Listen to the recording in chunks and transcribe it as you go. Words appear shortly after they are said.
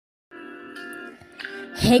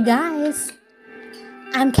Hey guys,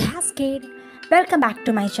 I'm Cascade. Welcome back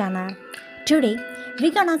to my channel. Today,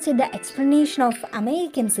 we're gonna see the explanation of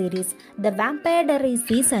American series The Vampire Diaries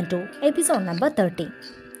Season 2, episode number 30.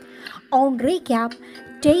 On recap,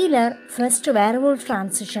 Taylor first werewolf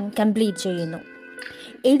transition complete ചെയ്യുന്നു.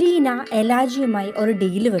 Elina എലാജയുമായി ഒരു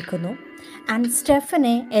deal വെക്കുന്നു and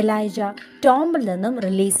സ്റ്റെഫനെ Elijah ടോംബിൽ നിന്നും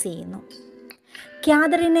release ചെയ്യുന്നു.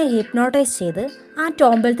 കാതറിനെ hypnotise ചെയ്ത് ആ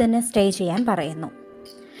ടോംബിൽ തന്നെ stay ചെയ്യാൻ പറയുന്നു.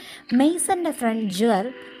 മെയ്സന്റെ front Jual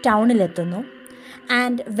ടൗണിലെത്തുന്നു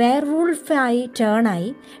and വെയർവൂൾഫായി ടേണായി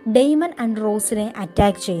Damon and റോസിനെ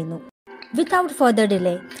attack ചെയ്യുന്നു. Without further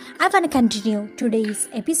delay, I want to continue today's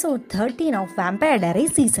episode 13 of Vampire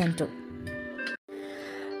Diaries Season 2.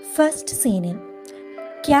 First സീനിൽ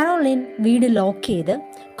കാരോലിൻ വീട് ലോക്ക് ചെയ്ത്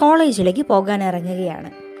കോളേജിലേക്ക് പോകാൻ ഇറങ്ങുകയാണ്.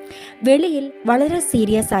 വെളിയിൽ വളരെ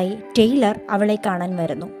സീരിയസ് ആയി ടൈലർ അവളെ കാണാൻ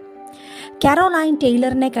വരുന്നു. കാരോലൈൻ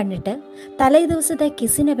ടൈലറിനെ കണ്ടിട്ട് തലേ ദിവസത്തെ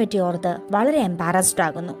കിസിനെ പറ്റി ഓർത്ത് വളരെ എംബാരസ്ഡ്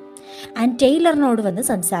ആകുന്നു ആൻഡ് ടൈലറിനോട് വന്ന്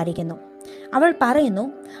സംസാരിക്കുന്നു. അവൾ പറയുന്നു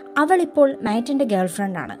അവളിപ്പോൾ മാറ്റിൻ്റെ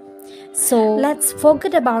ഗേൾഫ്രണ്ടാണ്. So let's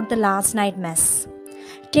forget about the last night mess.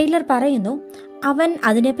 Taylor പറയുന്നു അവൻ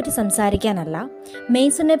അതിനെപ്പറ്റി സംസാരിക്കാനല്ല,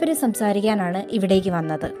 മെയ്സനെ പറ്റി സംസാരിക്കാനാണ് ഇവിടേക്ക്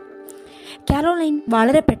വന്നത്. കാരോലൈൻ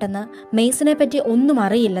വളരെ പെട്ടെന്ന് മെയ്സനെ പറ്റി ഒന്നും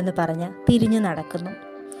അറിയില്ലെന്ന് പറഞ്ഞ് തിരിഞ്ഞു നടക്കുന്നു.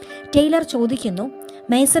 ടൈലർ ചോദിക്കുന്നു,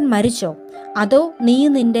 മെയ്സൺ മരിച്ചോ, അതോ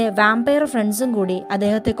നീയും നിന്റെ വാമ്പയർ ഫ്രണ്ട്സും കൂടി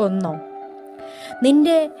അദ്ദേഹത്തെ കൊന്നോ?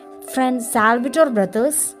 നിന്റെ ഫ്രണ്ട് സാൽവറ്റോർ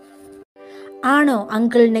ബ്രദേഴ്സ് ആണോ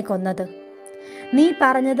അങ്കിളിനെ കൊന്നത്? നീ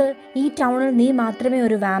പറഞ്ഞത് ഈ ടൗണിൽ നീ മാത്രമേ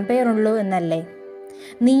ഒരു വാമ്പയർ ഉള്ളൂ എന്നല്ലേ?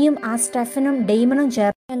 നീയും ആ സ്റ്റെഫനും ഡെയ്മണും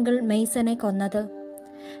ചേർന്ന് അങ്കിൾ മെയ്സനെ കൊന്നത്?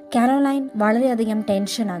 കാരോലൈൻ വളരെയധികം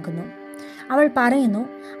ടെൻഷനാകുന്നു. അവൾ പറയുന്നു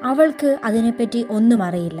അവൾക്ക് അതിനെപ്പറ്റി ഒന്നും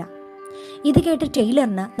അറിയില്ല. ഇത് കേട്ട്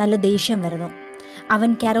ടൈലറിന് നല്ല ദേഷ്യം വരുന്നു. അവൻ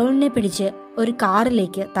കാരോലിനെ പിടിച്ച് ഒരു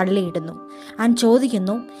കാറിലേക്ക് തള്ളിയിടുന്നു. അവൻ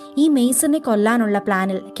ചോദിക്കുന്നു, ഈ മെയ്സനെ കൊല്ലാനുള്ള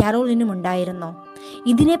പ്ലാനിൽ കാരോലിനും ഉണ്ടായിരുന്നോ?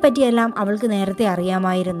 ഇതിനെപ്പറ്റിയെല്ലാം അവൾക്ക് നേരത്തെ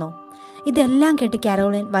അറിയാമായിരുന്നോ? ഇതെല്ലാം കേട്ട്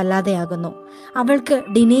കാരോലിൻ വല്ലാതെയാകുന്നു. അവൾക്ക്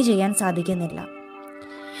ഡിനേ ചെയ്യാൻ സാധിക്കുന്നില്ല.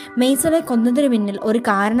 മെയ്സനെ കൊന്നതിന് പിന്നിൽ ഒരു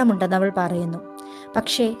കാരണമുണ്ടെന്ന് അവൾ പറയുന്നു.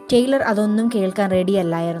 പക്ഷേ ടൈലർ അതൊന്നും കേൾക്കാൻ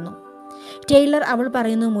റെഡിയല്ലായിരുന്നു. ടൈലർ അവൾ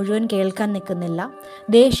പറയുന്നു മുഴുവൻ കേൾക്കാൻ നിൽക്കുന്നില്ല.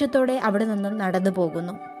 ദേഷ്യത്തോടെ അവിടെ നിന്നും നടന്നു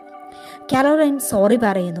പോകുന്നു. കാരോലൈൻ സോറി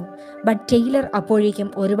പറയുന്നു. ബട്ട് ടൈലർ അപ്പോഴേക്കും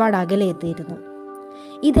ഒരുപാട് അകലെ എത്തിയിരുന്നു.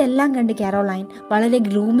 ഇതെല്ലാം കണ്ട് കാരോലൈൻ വളരെ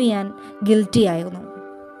ഗ്ലൂമി ആൻഡ് ഗിൽറ്റി ആയിരുന്നു.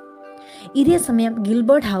 ഇതേ സമയം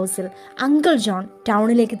ഗിൽബർട്ട് ഹൗസിൽ അങ്കിൾ ജോൺ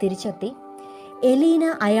ടൗണിലേക്ക് തിരിച്ചെത്തി. എലീന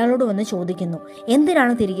അയാളോട് വന്ന് ചോദിക്കുന്നു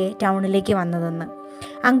എന്തിനാണ് തിരികെ ടൗണിലേക്ക് വന്നതെന്ന്.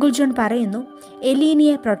 അങ്കിൾ ജോൺ പറയുന്നു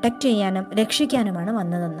എലീനയെ പ്രൊട്ടക്റ്റ് ചെയ്യാനും രക്ഷിക്കാനുമാണ്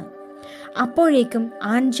വന്നതെന്ന്. അപ്പോഴേക്കും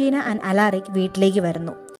ആൻജീന ആൻഡ് അലാറിക് വീട്ടിലേക്ക്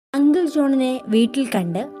വരുന്നു. അങ്കിൾ ജോണിനെ വീട്ടിൽ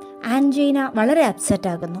കണ്ട് ആൻജീന വളരെ അപ്സെറ്റ്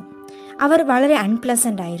ആകുന്നു. അവർ വളരെ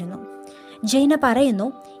അൺപ്ലസൻ്റ് ആയിരുന്നു. ജൈന പറയുന്നു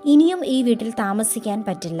ഇനിയും ഈ വീട്ടിൽ താമസിക്കാൻ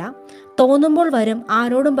പറ്റില്ല, തോന്നുമ്പോൾ വരും,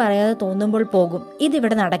 ആരോടും പറയാതെ തോന്നുമ്പോൾ പോകും,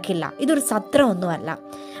 ഇതിവിടെ നടക്കില്ല, ഇതൊരു സത്രമൊന്നുമല്ല.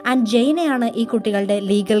 ആൻഡ് ജൈനയാണ് ഈ കുട്ടികളുടെ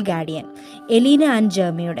legal guardian, Elina and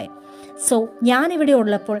ജെർമിയുടെ. So ഞാനിവിടെ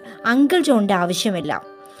ഉള്ളപ്പോൾ അങ്കിൾ ജോണിൻ്റെ ആവശ്യമില്ല.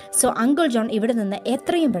 സോ അങ്കിൾ ജോൺ ഇവിടെ നിന്ന്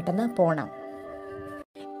എത്രയും പെട്ടെന്ന് പോകണം.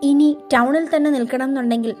 ഇനി ടൗണിൽ തന്നെ നിൽക്കണം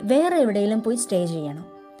എന്നുണ്ടെങ്കിൽ വേറെ എവിടെയെങ്കിലും പോയി സ്റ്റേ ചെയ്യണം.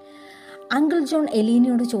 അങ്കിൾ ജോൺ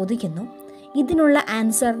എലീനയോട് ചോദിക്കുന്നു ഇതിനുള്ള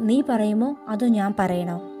ആൻസർ നീ പറയുമോ അതോ ഞാൻ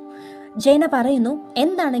പറയണോ? ജൈന പറയുന്നു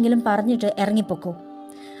എന്താണെങ്കിലും പറഞ്ഞിട്ട് ഇറങ്ങിപ്പോക്കോ.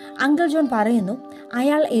 അങ്കിൾ ജോൺ പറയുന്നു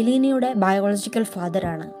അയാൾ എലീനയുടെ ബയോളജിക്കൽ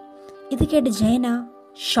ഫാദറാണ്. ഇത് കേട്ട് ജൈന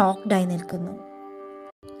ഷോക്ക്ഡായി നിൽക്കുന്നു.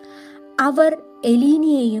 അവർ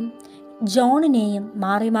എലീനയെയും ജോണിനെയും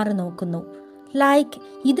മാറി മാറി നോക്കുന്നു. ലൈക്ക്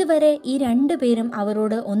ഇതുവരെ ഈ രണ്ടു പേരും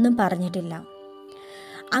അവരോട് ഒന്നും പറഞ്ഞിട്ടില്ല.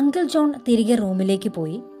 അങ്കിൾ ജോൺ തിരികെ റൂമിലേക്ക്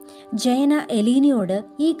പോയി. ജയന എലീനയോട്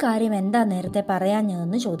ഈ കാര്യം എന്താ നേരത്തെ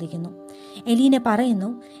പറയാഞ്ഞതെന്ന് ചോദിക്കുന്നു. എലീന പറയുന്നു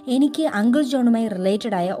എനിക്ക് അങ്കിൾ ജോണുമായി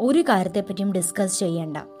റിലേറ്റഡ് ആയ ഒരു കാര്യത്തെപ്പറ്റിയും ഡിസ്കസ്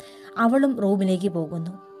ചെയ്യണ്ട. അവളും റൂമിലേക്ക്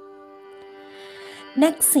പോകുന്നു.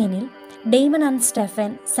 നെക്സ്റ്റ് സീനിൽ Damon and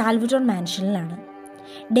Stephen Salvatore മാൻഷനിലാണ്.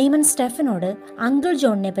 Damon സ്റ്റെഫനോട് uncle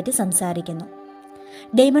ജോണിനെ പറ്റി സംസാരിക്കുന്നു.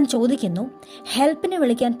 ഡെയ്മൺ ചോദിക്കുന്നു ഹെൽപ്പിനെ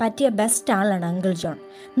വിളിക്കാൻ പറ്റിയ ബെസ്റ്റ് ആളാണ് അങ്കിൾ ജോൺ,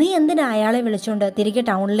 നീ എന്തിനാ അയാളെ വിളിച്ചുകൊണ്ട് തിരികെ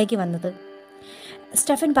ടൗണിലേക്ക് വന്നത്?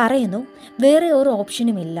 സ്റ്റെഫൻ പറയുന്നു വേറെ ഒരു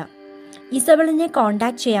ഓപ്ഷനും ഇല്ല. ഇസബലിനെ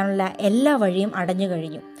കോണ്ടാക്ട് ചെയ്യാനുള്ള എല്ലാ വഴിയും അടഞ്ഞു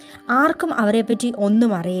കഴിഞ്ഞു. ആർക്കും അവരെപ്പറ്റി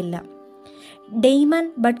ഒന്നും അറിയില്ല. ഡെയ്മൺ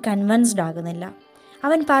ബട്ട് കൺവിൻസ്ഡ് ആകുന്നില്ല.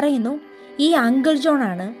 അവൻ പറയുന്നു ഈ അങ്കിൾ ജോൺ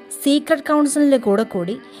ആണ് സീക്രട്ട് കൗൺസിലിൻ്റെ കൂടെ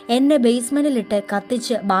കൂടി എന്നെ ബേസ്മെൻറ്റിലിട്ട്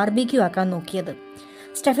കത്തിച്ച് ബാർബിക്യൂ ആക്കാൻ നോക്കിയത്.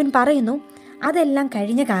 സ്റ്റെഫൻ പറയുന്നു അതെല്ലാം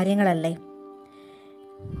കഴിഞ്ഞ കാര്യങ്ങളല്ലേ.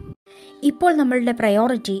 ഇപ്പോൾ നമ്മളുടെ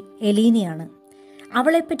പ്രയോറിറ്റി എലീനയാണ്.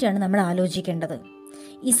 അവളെപ്പറ്റിയാണ് നമ്മൾ ആലോചിക്കേണ്ടത്.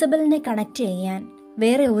 ഇസബലിനെ കണക്ട് ചെയ്യാൻ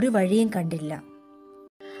വേറെ ഒരു വഴിയും കണ്ടില്ല.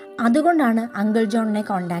 അതുകൊണ്ടാണ് അങ്കിൾ ജോണിനെ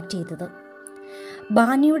കോണ്ടാക്ട് ചെയ്തത്.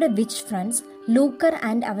 ബാനിയുടെ വിച്ച് ഫ്രണ്ട്സ് ലൂക്കർ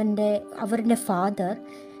ആൻഡ് അവരുടെ ഫാദർ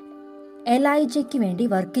എലൈജയ്ക്ക് വേണ്ടി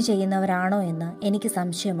വർക്ക് ചെയ്യുന്നവരാണോ എന്ന് എനിക്ക്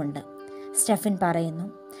സംശയമുണ്ട്, സ്റ്റെഫൻ പറയുന്നു.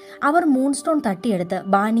 അവർ മൂൺസ്റ്റോൺ തട്ടിയെടുത്ത്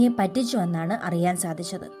ബാനിയെ പറ്റിച്ചുവെന്നാണ് അറിയാൻ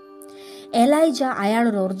സാധിച്ചത്. എലൈജ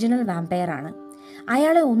അയാളൊരു ഒറിജിനൽ വാമ്പയറാണ്.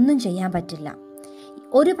 അയാളെ ഒന്നും ചെയ്യാൻ പറ്റില്ല.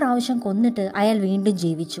 ഒരു പ്രാവശ്യം കൊന്നിട്ട് അയാൾ വീണ്ടും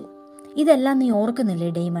ജീവിച്ചു. ഇതെല്ലാം നീ ഓർക്കുന്നില്ലേ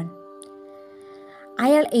ഡേമൺ?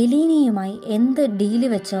 അയാൾ എലീനയുമായി എന്ത് ഡീല്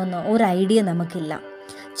വെച്ചോന്നോ ഒരു ഐഡിയ നമുക്കില്ല.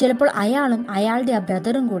 ചിലപ്പോൾ അയാളും അയാളുടെ ആ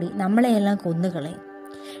ബ്രദറും കൂടി നമ്മളെയെല്ലാം കൊന്നുകളയും.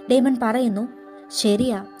 ഡേമൺ പറയുന്നു,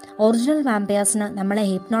 ശരിയാ, ഒറിജിനൽ വാമ്പയേഴ്സിന് നമ്മളെ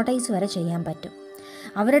ഹിപ്നോട്ടൈസ് വരെ ചെയ്യാൻ പറ്റും.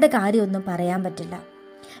 അവരുടെ കാര്യമൊന്നും പറയാൻ പറ്റില്ല.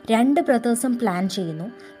 2 ബ്രദേഴ്സും പ്ലാൻ ചെയ്യുന്നു,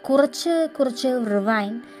 കുറച്ച്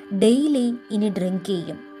റിവൈൻ ഡെയിലി ഇനി ഡ്രിങ്ക്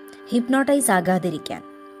ചെയ്യും, ഹിപ്നോട്ടൈസ് ആകാതിരിക്കാൻ.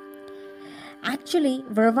 ആക്ച്വലി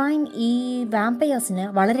റിവൈൻ ഈ വാമ്പയേഴ്സിന്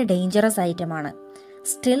വളരെ ഡേഞ്ചറസ് ഐറ്റമാണ്.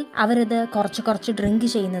 സ്റ്റിൽ അവരിത് കുറച്ച് ഡ്രിങ്ക്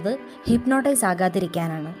ചെയ്യുന്നത് ഹിപ്നോട്ടൈസ്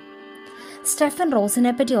ആകാതിരിക്കാനാണ്. സ്റ്റെഫൻ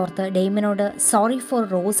റോസിനെ പറ്റി ഓർത്ത് ഡെയ്മനോട് സോറി ഫോർ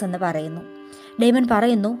റോസ് എന്ന് പറയുന്നു. ഡെയ്മൻ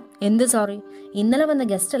പറയുന്നു, എന്ത് സോറി? ഇന്നലെ വന്ന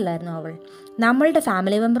ഗസ്റ്റ് അല്ലായിരുന്നു അവൾ. നമ്മളുടെ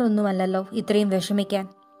ഫാമിലി മെമ്പർ ഒന്നുമല്ലല്ലോ ഇത്രയും വിഷമിക്കാൻ.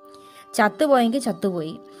 ചത്തുപോയെങ്കിൽ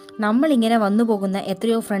ചത്തുപോയി. നമ്മളിങ്ങനെ വന്നു പോകുന്ന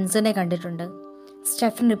എത്രയോ ഫ്രണ്ട്സിനെ കണ്ടിട്ടുണ്ട്.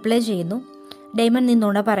 സ്റ്റെഫൻ റിപ്ലൈ ചെയ്യുന്നു, ഡെയ്മൻ നീ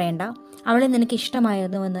നുണ പറയണ്ട. അവളെ നിനക്ക്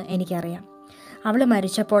ഇഷ്ടമായിരുന്നുവെന്ന് എനിക്കറിയാം. അവൾ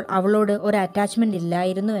മരിച്ചപ്പോൾ അവളോട് ഒരു അറ്റാച്ച്മെൻ്റ്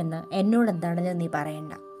ഇല്ലായിരുന്നു എന്ന് എന്നോട് എന്താണെന്ന് നീ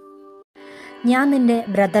പറയണ്ട. ഞാൻ നിൻ്റെ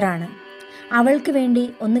ബ്രദറാണ്. അവൾക്ക് വേണ്ടി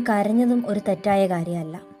ഒന്ന് കരഞ്ഞതും ഒരു തെറ്റായ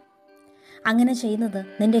കാര്യമല്ല. അങ്ങനെ ചെയ്യുന്നത്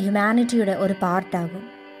നിൻ്റെ ഹ്യൂമാനിറ്റിയുടെ ഒരു പാർട്ടാകും.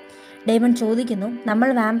 ഡേമൺ ചോദിക്കുന്നു, നമ്മൾ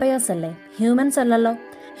വാമ്പയേഴ്സ് അല്ലേ, ഹ്യൂമൻസ് അല്ലല്ലോ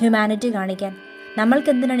ഹ്യൂമാനിറ്റി കാണിക്കാൻ. നമ്മൾക്ക്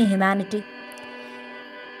എന്തിനാണ് ഹ്യൂമാനിറ്റി?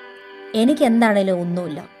 എനിക്കെന്താണേലും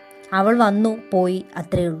ഒന്നുമില്ല. അവൾ വന്നു പോയി,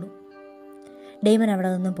 അത്രയേ ഉള്ളൂ. ഡേമൺ അവിടെ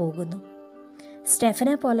നിന്ന് പോകുന്നു.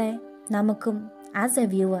 സ്റ്റെഫനെ പോലെ നമുക്കും ആസ് എ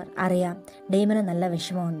വ്യൂവർ അറിയാം ഡേമന് നല്ല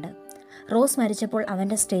വിഷമമുണ്ട്. റോസ് മരിച്ചപ്പോൾ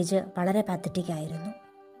അവൻ്റെ സ്റ്റേജ് വളരെ പാത്തറ്റിക് ആയിരുന്നു.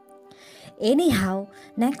 എനിഹാവ്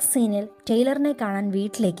നെക്സ്റ്റ് സീനിൽ ടൈലറിനെ കാണാൻ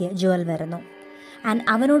വീട്ടിലേക്ക് ജുവൽ വരുന്നു. ആൻഡ്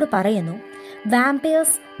അവനോട് പറയുന്നു,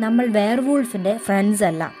 വാമ്പയേഴ്സ് നമ്മൾ വെയർവൂൾഫിൻ്റെ ഫ്രണ്ട്സ്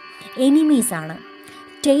അല്ല, എനിമീസാണ്.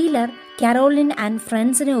 ടൈലർ കരോലിൻ ആൻഡ്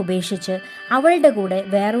ഫ്രണ്ട്സിനെ ഉപേക്ഷിച്ച് അവളുടെ കൂടെ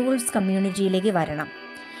വെയർവൂൾഫ്സ് കമ്മ്യൂണിറ്റിയിലേക്ക് വരണം.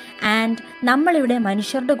 ആൻഡ് നമ്മളിവിടെ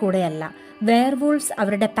മനുഷ്യരുടെ കൂടെയല്ല, വെയർവൂൾഫ്സ്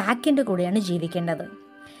അവരുടെ പാക്കിൻ്റെ കൂടെയാണ് ജീവിക്കേണ്ടത്.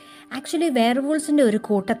 ആക്ച്വലി വെയർവൂൾഫ്സിൻ്റെ ഒരു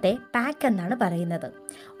കൂട്ടത്തെ പാക്ക് എന്നാണ് പറയുന്നത്.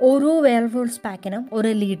 ഓരോ വെയർവൂൾഫ്സ് പാക്കിനും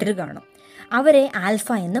ഒരു ലീഡർ കാണും. അവരെ ആൽഫ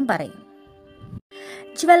എന്നും പറയും.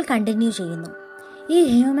 ജുവൽ കണ്ടിന്യൂ ചെയ്യുന്നു, ഈ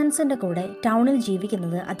ഹ്യൂമൻസിൻ്റെ കൂടെ ടൗണിൽ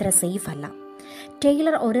ജീവിക്കുന്നത് അത്ര സേഫ് അല്ല.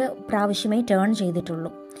 ടൈലർ ഒരു പ്രാവശ്യമേ ടേൺ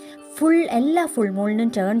ചെയ്തിട്ടുള്ളൂ. എല്ലാ ഫുൾ മൂണിനും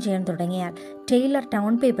ടേൺ ചെയ്യാൻ തുടങ്ങിയാൽ ടൈലർ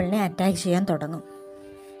ടൗൺ പീപ്പിളിനെ അറ്റാക്ക് ചെയ്യാൻ തുടങ്ങും.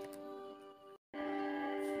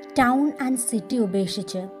 ടൗൺ ആൻഡ് സിറ്റി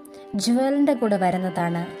ഉപേക്ഷിച്ച് ജുവലിൻ്റെ കൂടെ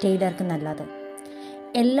വരുന്നതാണ് ടൈലർക്ക് നല്ലത്.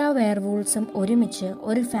 എല്ലാ വെയർവൂൾസും ഒരുമിച്ച്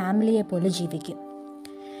ഒരു ഫാമിലിയെ പോലെ ജീവിക്കും.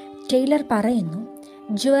 ടൈലർ പറയുന്നു,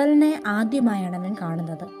 ജുവലിനെ ആദ്യമായാണ് അവൻ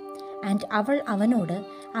കാണുന്നത്. ആൻഡ് അവൾ അവനോട്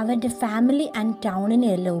അവൻ്റെ ഫാമിലി ആൻഡ് ടൗണിനെ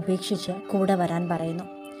എല്ലാം ഉപേക്ഷിച്ച് കൂടെ വരാൻ പറയുന്നു.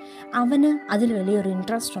 അവന് അതിൽ വലിയൊരു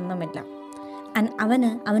ഇൻട്രസ്റ്റ് ഒന്നുമില്ല. ആൻഡ്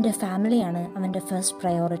അവന് അവൻ്റെ ഫാമിലിയാണ് അവൻ്റെ ഫസ്റ്റ്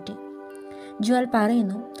പ്രയോറിറ്റി. ജുവൽ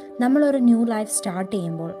പറയുന്നു, നമ്മളൊരു ന്യൂ ലൈഫ് സ്റ്റാർട്ട്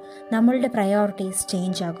ചെയ്യുമ്പോൾ നമ്മളുടെ പ്രയോറിറ്റീസ്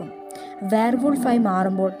ചേഞ്ച് ആകും. വെയർവൂൾഫായി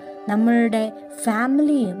മാറുമ്പോൾ നമ്മളുടെ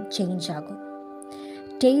ഫാമിലിയും ചേഞ്ച് ആകും.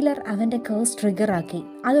 ടൈലർ അവൻ്റെ കേഴ്സ് ട്രിഗറാക്കി.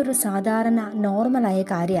 അതൊരു സാധാരണ നോർമലായ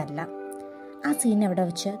കാര്യമല്ല. ആ സീൻ അവിടെ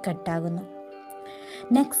വെച്ച് കട്ടാകുന്നു.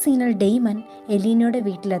 നെക്സ്റ്റ് സീനിൽ ഡെയ്മൻ എലീനയുടെ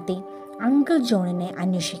വീട്ടിലെത്തി അങ്കിൾ ജോണിനെ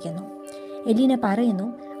അന്വേഷിക്കുന്നു. എലീന പറയുന്നു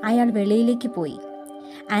അയാൾ വെളിയിലേക്ക് പോയി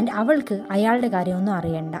ആൻഡ് അവൾക്ക് അയാളുടെ കാര്യമൊന്നും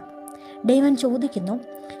അറിയണ്ട. ഡെയ്മൻ ചോദിക്കുന്നു,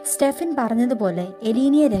 സ്റ്റെഫൻ പറഞ്ഞതുപോലെ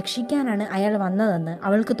എലീനയെ രക്ഷിക്കാനാണ് അയാൾ വന്നതെന്ന്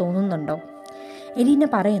അവൾക്ക് തോന്നുന്നുണ്ടോ? എലീന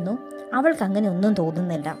പറയുന്നു അവൾക്ക് അങ്ങനെ ഒന്നും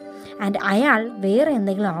തോന്നുന്നില്ല ആൻഡ് അയാൾ വേറെ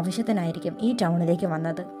എന്തെങ്കിലും ആവശ്യത്തിനായിരിക്കും ഈ ടൗണിലേക്ക്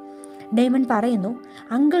വന്നത്. ഡെയ്മൻ പറയുന്നു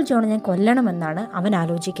അങ്കിൾ ജോൺ ഞാൻ കൊല്ലണമെന്നാണ് അവൻ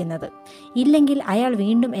ആലോചിക്കുന്നത്. ഇല്ലെങ്കിൽ അയാൾ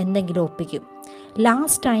വീണ്ടും എന്തെങ്കിലും ഒപ്പിക്കും.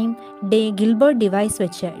 ലാസ്റ്റ് ടൈം ഗിൽബർട്ട് ഡിവൈസ്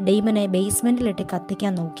വെച്ച് ഡെയ്മനെ ബേസ്മെൻറ്റിലിട്ട്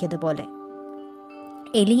കത്തിക്കാൻ നോക്കിയതുപോലെ.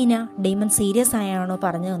 എലീന ഡെയ്മൻ സീരിയസ് ആയാണോ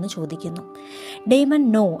പറഞ്ഞതെന്ന് ചോദിക്കുന്നു. ഡെയ്മൻ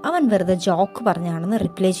നോ, അവൻ വെറുതെ ജോക്ക് പറഞ്ഞാണെന്ന്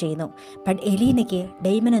റിപ്ലൈ ചെയ്യുന്നു. ബട്ട് എലീനയ്ക്ക്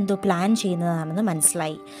ഡെയ്മൻ എന്തോ പ്ലാൻ ചെയ്യുന്നതാണെന്ന്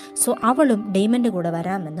മനസ്സിലായി. സോ അവളും ഡെയ്മൻ്റെ കൂടെ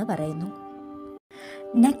വരാമെന്ന് പറയുന്നു.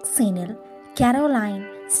 നെക്സ്റ്റ് സീനിൽ കരോലൈൻ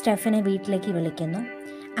സ്റ്റെഫനെ വീട്ടിലേക്ക് വിളിക്കുന്നു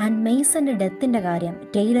ആൻഡ് മെയ്സൻ്റെ ഡെത്തിൻ്റെ കാര്യം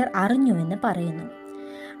ടൈലർ അറിഞ്ഞുവെന്ന് പറയുന്നു.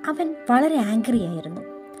 അവൻ വളരെ ആംഗ്രി ആയിരുന്നു.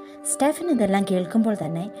 സ്റ്റെഫൻ ഇതെല്ലാം കേൾക്കുമ്പോൾ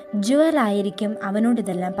തന്നെ ജുവൽ ആയിരിക്കും അവനോട്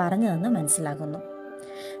ഇതെല്ലാം പറഞ്ഞതെന്ന് മനസ്സിലാകുന്നു.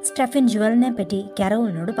 സ്റ്റെഫൻ ജുവലിനെ പറ്റി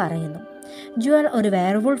കരോലിനോട് പറയുന്നു. ജുവൽ ഒരു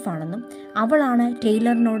വെയർവൂൾഫാണെന്നും അവളാണ്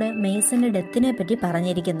ടൈലറിനോട് മെയ്സൻ്റെ ഡെത്തിനെ പറ്റി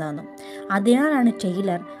പറഞ്ഞിരിക്കുന്നതെന്നും അതിനാലാണ്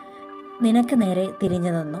ടൈലർ നിനക്ക് നേരെ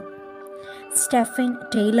തിരിഞ്ഞു നിന്നു. സ്റ്റെഫൻ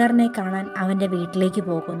ടൈലറിനെ കാണാൻ അവൻ്റെ വീട്ടിലേക്ക്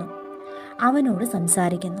പോകുന്നു. അവനോട്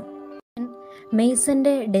സംസാരിക്കുന്നു.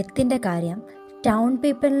 മേസൻ്റെ ഡെത്തിൻ്റെ കാര്യം ടൗൺ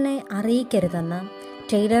പീപ്പിളിനെ അറിയിക്കരുതെന്ന്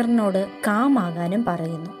ടൈലറിനോട് കാമാകാനും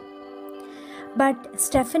പറയുന്നു. ബട്ട്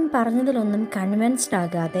സ്റ്റെഫൻ പറഞ്ഞതിലൊന്നും കൺവിൻസ്ഡ്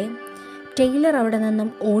ആകാതെ ടൈലർ അവിടെ നിന്നും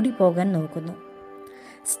ഓടിപ്പോകാൻ നോക്കുന്നു.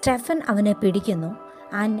 സ്റ്റെഫൻ അവനെ പിടിക്കുന്നു.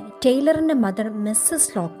 ആൻഡ് ടൈലറിൻ്റെ മദർ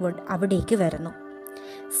മിസ്സസ് ലോക്ക്വുഡ് അവിടേക്ക് വരുന്നു.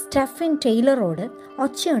 സ്റ്റെഫൻ ടൈലറോട്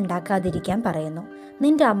ഒച്ചയുണ്ടാക്കാതിരിക്കാൻ പറയുന്നു.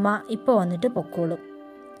 നിൻ്റെ അമ്മ ഇപ്പോൾ വന്നിട്ട് പൊക്കോളും.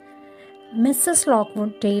 മിസ്സസ്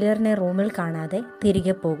ലോക്ക്വുഡ് ടൈലറിനെ റൂമിൽ കാണാതെ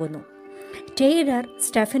തിരികെ പോകുന്നു. ടൈലർ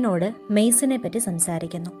സ്റ്റെഫനോട് മേസനെ പറ്റി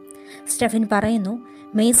സംസാരിക്കുന്നു. സ്റ്റെഫൻ പറയുന്നു,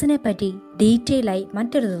 മേസനെ പറ്റി ഡീറ്റെയിലായി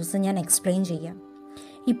മറ്റൊരു ദിവസം ഞാൻ എക്സ്പ്ലെയിൻ ചെയ്യാം.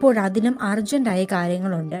 ഇപ്പോഴതിലും അർജൻറ്റായ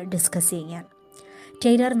കാര്യങ്ങളുണ്ട് ഡിസ്കസ് ചെയ്യാൻ.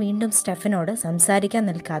 ടൈലർ വീണ്ടും സ്റ്റെഫനോട് സംസാരിക്കാൻ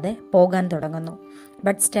നിൽക്കാതെ പോകാൻ തുടങ്ങുന്നു.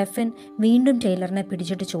 ബട്ട് സ്റ്റെഫൻ വീണ്ടും ടൈലറിനെ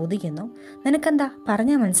പിടിച്ചിട്ട് ചോദിക്കുന്നു, നിനക്കെന്താ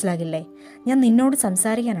പറഞ്ഞാൽ മനസ്സിലാകില്ലേ? ഞാൻ നിന്നോട്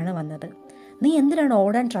സംസാരിക്കാനാണ് വന്നത്. നീ എന്തിനാണ്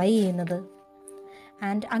ഓടാൻ ട്രൈ ചെയ്യുന്നത്?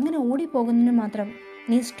 ആൻഡ് അങ്ങനെ ഓടിപ്പോകുന്നതിന് മാത്രം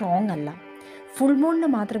നീ സ്ട്രോങ് അല്ല. ഫുൾ മൂണിന്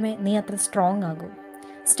മാത്രമേ നീ അത്ര സ്ട്രോങ് ആകൂ.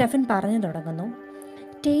 സ്റ്റെഫൻ പറഞ്ഞു തുടങ്ങുന്നു.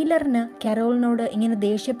 ടൈലറിന് കരോളിനോട് ഇങ്ങനെ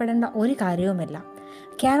ദേഷ്യപ്പെടേണ്ട ഒരു കാര്യവുമില്ല.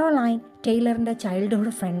 കാരോലൈൻ ടൈലറിൻ്റെ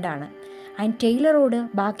ചൈൽഡ്ഹുഡ് ഫ്രണ്ടാണ്. ആൻഡ് ടൈലറോട്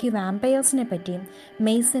ബാക്കി വാമ്പയേഴ്സിനെ പറ്റിയും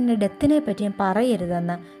മേസൻ്റെ ഡെത്തിനെ പറ്റിയും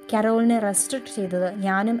പറയരുതെന്ന് കരോളിനെ റെസ്ട്രിക്റ്റ് ചെയ്തത്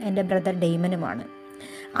ഞാനും എൻ്റെ ബ്രദർ ഡേമനുമാണ്.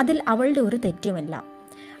 അതിൽ അവളുടെ ഒരു തെറ്റുമില്ല.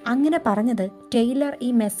 അങ്ങനെ പറഞ്ഞത് ടൈലർ ഈ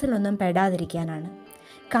മെസ്സിലൊന്നും പെടാതിരിക്കാനാണ്.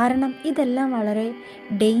 കാരണം ഇതെല്ലാം വളരെ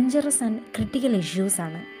ഡേഞ്ചറസ് ആൻഡ് ക്രിട്ടിക്കൽ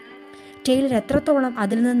ഇഷ്യൂസാണ്. ടൈലർ എത്രത്തോളം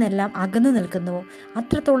അതിൽ നിന്നെല്ലാം അകന്നു നിൽക്കുന്നുവോ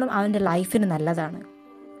അത്രത്തോളം അവൻ്റെ ലൈഫിന് നല്ലതാണ്.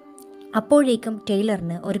 അപ്പോഴേക്കും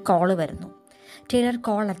ടൈലറിന് ഒരു കോള് വരുന്നു. ടൈലർ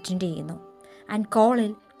കോൾ അറ്റൻഡ് ചെയ്യുന്നു. ആൻഡ്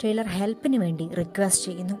കോളിൽ ടൈലർ ഹെൽപ്പിന് വേണ്ടി റിക്വസ്റ്റ്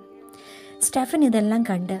ചെയ്യുന്നു. സ്റ്റെഫൻ ഇതെല്ലാം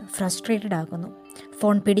കണ്ട് ഫ്രസ്ട്രേറ്റഡ് ആകുന്നു.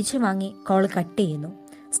 ഫോൺ പിടിച്ചു വാങ്ങി കോൾ കട്ട് ചെയ്യുന്നു.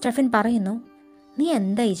 സ്റ്റെഫൻ പറയുന്നു, നീ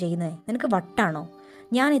എന്തായി ചെയ്യുന്നത്? നിനക്ക് വട്ടാണോ?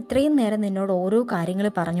 ഞാൻ ഇത്രയും നേരം നിന്നോട് ഓരോ കാര്യങ്ങൾ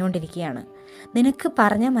പറഞ്ഞുകൊണ്ടിരിക്കുകയാണ്. നിനക്ക്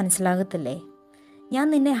പറഞ്ഞാൽ മനസ്സിലാകത്തില്ലേ? ഞാൻ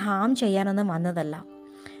നിന്നെ ഹാം ചെയ്യാനൊന്നും വന്നതല്ല.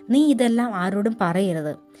 നീ ഇതെല്ലാം ആരോടും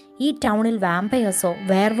പറയരുത്. ഈ ടൗണിൽ വാമ്പയേഴ്സോ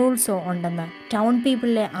വെയർവൂൾസോ ഉണ്ടെന്ന് ടൗൺ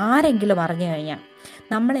പീപ്പിളിലെ ആരെങ്കിലും അറിഞ്ഞു കഴിഞ്ഞാൽ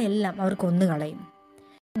നമ്മളെല്ലാം അവർ കൊന്നുകളയും.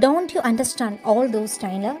 Don't you understand all those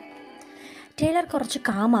Taylor? Taylor കുറച്ച്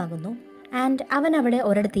കാമാകുന്നു. ആൻഡ് അവൻ അവിടെ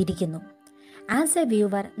ഒരിടത്ത് ഇരിക്കുന്നു. ആസ് എ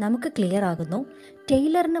വ്യൂവർ നമുക്ക് ക്ലിയർ ആകുന്നു,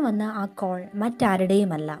 ടൈലറിന് വന്ന ആ കോൾ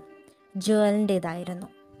മറ്റാരുടെയുമല്ല, ജുവലിൻ്റേതായിരുന്നു.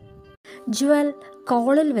 ജുവൽ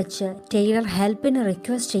കോളിൽ വെച്ച് ടൈലർ ഹെൽപ്പിന്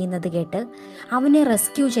റിക്വസ്റ്റ് ചെയ്യുന്നത് കേട്ട് അവനെ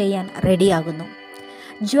റെസ്ക്യൂ ചെയ്യാൻ റെഡിയാകുന്നു.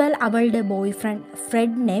 ജുവൽ അവളുടെ ബോയ് ഫ്രണ്ട്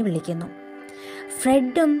ഫ്രെഡിനെ വിളിക്കുന്നു.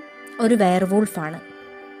 ഫ്രെഡും ഒരു വെയർവൂൾഫാണ്.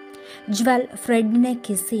 ജുവൽ ഫ്രെഡിനെ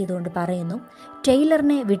കിസ് ചെയ്തുകൊണ്ട് പറയുന്നു,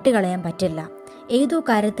 ടൈലറിനെ വിട്ടുകളയാൻ പറ്റില്ല. ഏതോ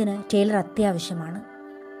കാര്യത്തിന് ടൈലർ അത്യാവശ്യമാണ്.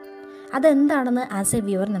 അതെന്താണെന്ന് ആസ് എ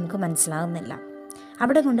വ്യൂവർ നമുക്ക് മനസ്സിലാകുന്നില്ല.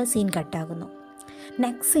 അവിടെ കൊണ്ട് സീൻ കട്ടാകുന്നു.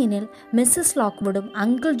 നെക്സ്റ്റ് സീനിൽ മിസ്സസ് ലോക്ക്വുഡും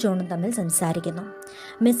അങ്കിൾ ജോണും തമ്മിൽ സംസാരിക്കുന്നു.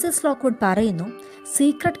 മിസ്സസ് ലോക്ക്വുഡ് പറയുന്നു,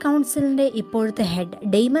 സീക്രട്ട് കൗൺസിലിൻ്റെ ഇപ്പോഴത്തെ ഹെഡ്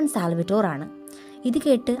ഡേമൺ സാൽവറ്റോറാണ്. ഇത്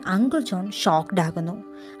കേട്ട് അങ്കിൾ ജോൺ ഷോക്ക്ഡ് ആകുന്നു.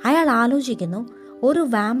 അയാൾ ആലോചിക്കുന്നു, ഒരു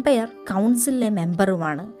വാമ്പയർ കൗൺസിലിലെ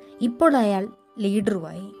മെമ്പറുമാണ്, ഇപ്പോൾ അയാൾ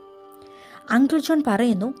ലീഡറുമായി. അങ്കിൾ ജോൺ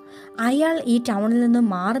പറയുന്നു, അയാൾ ഈ ടൗണിൽ നിന്ന്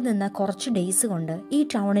മാറി നിന്ന കുറച്ച് ഡേയ്സ് കൊണ്ട് ഈ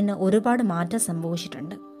ടൗണിന് ഒരുപാട് മാറ്റം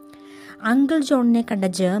സംഭവിച്ചിട്ടുണ്ട്. അങ്കിൾ ജോണിനെ കണ്ട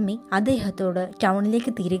ജേർമി അദ്ദേഹത്തോട്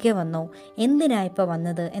ടൗണിലേക്ക് തിരികെ വന്നോ, എന്തിനാ ഇപ്പോൾ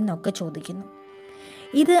വന്നത് എന്നൊക്കെ ചോദിക്കുന്നു.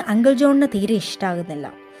 ഇത് അങ്കിൾ ജോണിന് തീരെ ഇഷ്ടമാകുന്നില്ല.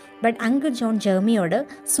 ബട്ട് അങ്കിൾ ജോൺ ജേർമിയോട്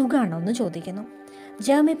സുഖാണോ എന്ന് ചോദിക്കുന്നു.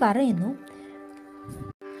 ജേർമി പറയുന്നു,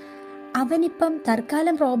 അവനിപ്പം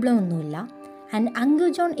തൽക്കാലം പ്രോബ്ലം ഒന്നുമില്ല. ആൻഡ് അങ്കിൾ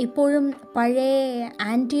ജോൺ ഇപ്പോഴും പഴയ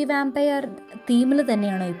ആൻറ്റി വാമ്പയർ തീമിൽ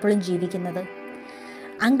തന്നെയാണോ ഇപ്പോഴും ജീവിക്കുന്നത്?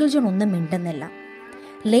 അങ്കിൾ ജോൺ ഒന്നും മിണ്ടുന്നില്ല.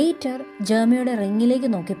 ലേറ്റർ ജേർമിയുടെ റിങ്ങിലേക്ക്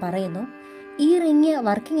നോക്കി പറയുന്നു, ഈ റിങ്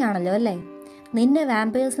വർക്കിംഗ് ആണല്ലോ അല്ലേ? നിന്നെ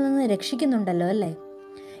വാമ്പയേഴ്സിൽ നിന്ന് രക്ഷിക്കുന്നുണ്ടല്ലോ അല്ലേ?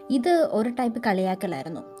 ഇത് ഒരു ടൈപ്പ്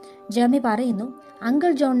കളിയാക്കലായിരുന്നു. ജേർമി പറയുന്നു,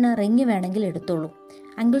 അങ്കിൾ ജോണിന് റിങ് വേണമെങ്കിൽ എടുത്തോളൂ.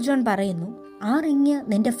 അങ്കിൾ ജോൺ പറയുന്നു, ആ റിങ്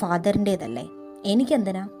നിൻ്റെ ഫാദറിൻ്റേതല്ലേ,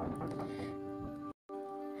 എനിക്കെന്തിനാ?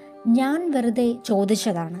 ഞാൻ വെറുതെ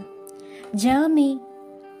ചോദിച്ചതാണ്. ജേർമി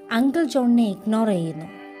അങ്കിൾ ജോണിനെ ഇഗ്നോർ ചെയ്യുന്നു.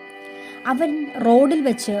 അവൻ റോഡിൽ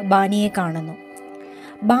വെച്ച് ബാനിയെ കാണുന്നു.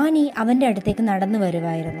 ബാനി അവൻ്റെ അടുത്തേക്ക് നടന്നു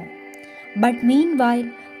വരുമായിരുന്നു. ബട്ട് മീൻ വൈൽ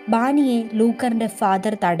ബാനിയെ ലൂക്കറിൻ്റെ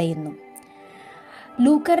ഫാദർ തടയുന്നു.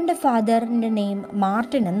 ലൂക്കറിൻ്റെ ഫാദറിൻ്റെ നെയിം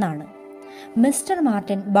മാർട്ടിൻ എന്നാണ്. മിസ്റ്റർ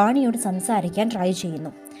മാർട്ടിൻ ബാനിയോട് സംസാരിക്കാൻ ട്രൈ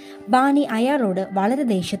ചെയ്യുന്നു. ബാനി അയാളോട് വളരെ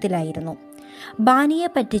ദേഷ്യത്തിലായിരുന്നു. ബാനിയെ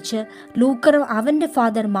പറ്റിച്ച് ലൂക്കറും അവൻ്റെ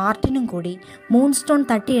ഫാദർ മാർട്ടിനും കൂടി മൂൺസ്റ്റോൺ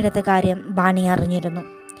തട്ടിയെടുത്ത കാര്യം ബാനി അറിഞ്ഞിരുന്നു.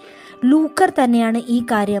 ലൂക്കർ തന്നെയാണ് ഈ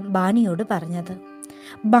കാര്യം ബാനിയോട് പറഞ്ഞത്.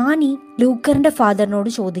 ബാനി ലൂക്കറിൻ്റെ ഫാദറിനോട്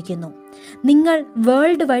ചോദിക്കുന്നു, നിങ്ങൾ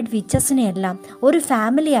വേൾഡ് വൈഡ് വിച്ചസിനെയെല്ലാം ഒരു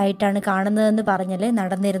ഫാമിലി ആയിട്ടാണ് കാണുന്നതെന്ന് പറഞ്ഞല്ലേ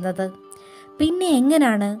നടന്നിരുന്നത്, പിന്നെ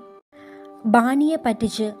എങ്ങനെയാണ് ബാനിയെ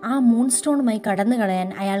പറ്റിച്ച് ആ മൂൺ സ്റ്റോണുമായി കടന്നു കളയാൻ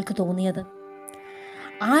അയാൾക്ക് തോന്നിയത്?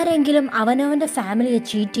 ആരെങ്കിലും അവനവൻ്റെ ഫാമിലിയെ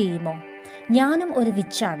ചീറ്റ് ചെയ്യുമോ? ഞാനും ഒരു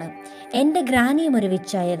വിച്ചാണ്, എൻ്റെ ഗ്രാനിയും ഒരു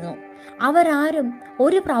വിച്ചായിരുന്നു. അവരാരും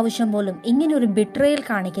ഒരു പ്രാവശ്യം പോലും ഇങ്ങനൊരു ബിട്രയൽ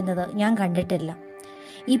കാണിക്കുന്നത് ഞാൻ കണ്ടിട്ടില്ല.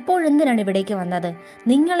 ഇപ്പോഴെന്തിനാണ് ഇവിടേക്ക് വന്നത്?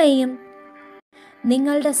 നിങ്ങളെയും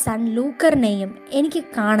നിങ്ങളുടെ സൺ ലൂക്കറിനെയും എനിക്ക്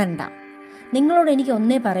കാണണ്ട. നിങ്ങളോട് എനിക്ക്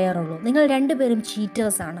ഒന്നേ പറയാറുള്ളൂ, നിങ്ങൾ രണ്ടുപേരും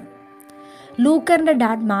ചീറ്റേഴ്സാണ്. ലൂക്കറിൻ്റെ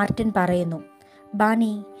ഡാഡ് മാർട്ടിൻ പറയുന്നു,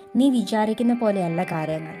 ബാനി, നീ വിചാരിക്കുന്ന പോലെയല്ല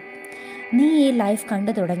കാര്യങ്ങൾ. നീ ഈ ലൈഫ്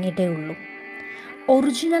കണ്ടു തുടങ്ങിയിട്ടേ ഉള്ളൂ.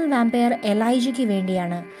 ഒറിജിനൽ വാമ്പയർ എലൈജയ്ക്ക്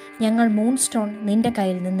വേണ്ടിയാണ് ഞങ്ങൾ മൂൺ സ്റ്റോൺ നിൻ്റെ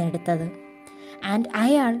കയ്യിൽ നിന്ന് എടുത്തത്. ആൻഡ്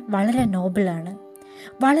അയാൾ വളരെ നോബിളാണ്,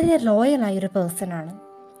 വളരെ ലോയലായൊരു പേഴ്സണാണ്.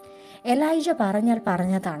 എലൈജ പറഞ്ഞാൽ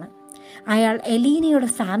പറഞ്ഞതാണ്. അയാൾ എലീനയുടെ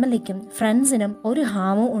ഫാമിലിക്കും ഫ്രണ്ട്സിനും ഒരു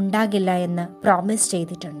ഹാമും ഉണ്ടാകില്ല എന്ന് പ്രോമിസ്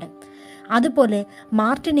ചെയ്തിട്ടുണ്ട്. അതുപോലെ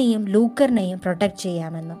മാർട്ടിനെയും ലൂക്കറിനെയും പ്രൊട്ടക്റ്റ്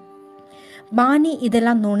ചെയ്യാമെന്നും. ബാനി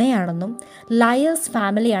ഇതെല്ലാം നുണയാണെന്നും ലയേഴ്സ്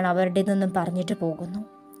ഫാമിലിയാണ് അവരുടെ നിന്നും പറഞ്ഞിട്ട് പോകുന്നു.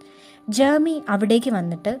 ജേർമി അവിടേക്ക്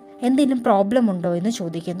വന്നിട്ട് എന്തെങ്കിലും പ്രോബ്ലം ഉണ്ടോ എന്ന്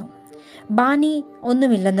ചോദിക്കുന്നു. ബാനി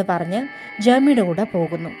ഒന്നുമില്ലെന്ന് പറഞ്ഞ് ജേർമിയുടെ കൂടെ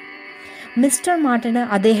പോകുന്നു. മിസ്റ്റർ മാർട്ടിന്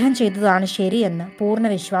അദ്ദേഹം ചെയ്തതാണ് ശരിയെന്ന് പൂർണ്ണ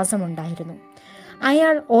വിശ്വാസമുണ്ടായിരുന്നു.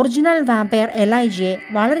 അയാൾ ഒറിജിനൽ വാമ്പയർ എലൈജയെ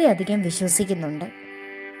വളരെയധികം വിശ്വസിക്കുന്നുണ്ട്.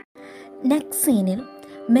 നെക്സ്റ്റ് സീനിൽ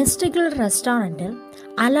മിസ്റ്റിക്കൽ റെസ്റ്റോറൻറ്റിൽ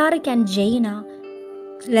Alaric and Jaina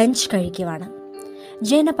lunch കഴിക്കുവാണ്.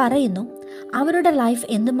 Jaina പറയുന്നു അവരുടെ ലൈഫ്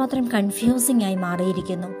എന്തുമാത്രം കൺഫ്യൂസിംഗ് ആയി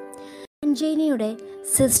മാറിയിരിക്കുന്നു. ജെയ്നയുടെ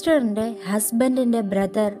സിസ്റ്ററിൻ്റെ ഹസ്ബൻഡിൻ്റെ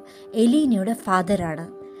brother എലീനയുടെ ഫാദറാണ്.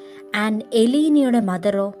 And എലീനയുടെ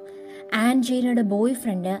മദറോ ആൻജീനയുടെ boy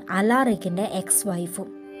friend അലാറിക്കിൻ്റെ X വൈഫും.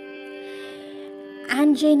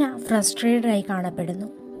 ആൻജീന ഫ്രസ്ട്രേറ്റഡായി കാണപ്പെടുന്നു.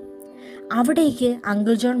 അവിടേക്ക്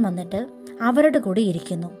അങ്കിൾ ജോൺ വന്നിട്ട് അവരുടെ കൂടെ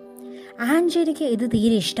ഇരിക്കുന്നു. ആൻജീനയ്ക്ക് ഇത്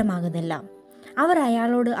തീരെ ഇഷ്ടമാകുന്നില്ല. അവർ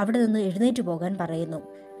അയാളോട് അവിടെ നിന്ന് എഴുന്നേറ്റ് പോകാൻ പറയുന്നു.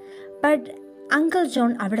 ബട്ട് അങ്കിൾ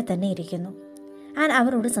ജോൺ അവിടെ തന്നെ ഇരിക്കുന്നു ആൻഡ്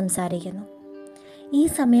അവരോട് സംസാരിക്കുന്നു. ഈ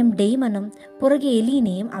സമയം ഡെയ്മനും പുറകെ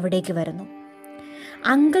എലീനയും അവിടേക്ക് വരുന്നു.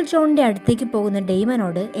 അങ്കിൾ ജോണിൻ്റെ അടുത്തേക്ക് പോകുന്ന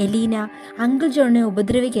ഡെയ്മനോട് എലീന അങ്കിൾ ജോണിനെ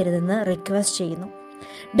ഉപദ്രവിക്കരുതെന്ന് റിക്വസ്റ്റ് ചെയ്യുന്നു.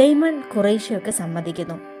 ഡെയ്മൺ കുറേശ്ശെയൊക്കെ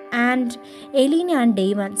സമ്മതിക്കുന്നു. ആൻഡ് എലീന ആൻഡ്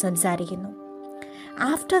ഡെയ്മൺ സംസാരിക്കുന്നു.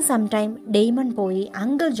 ആഫ്റ്റർ സം ടൈം ഡെയ്മൺ പോയി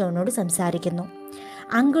അങ്കിൾ ജോണിനോട് സംസാരിക്കുന്നു.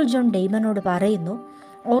 അങ്കിൾ ജോൺ ഡെയ്മനോട് പറയുന്നു,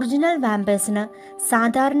 ഒറിജിനൽ വാമ്പയേഴ്സിന്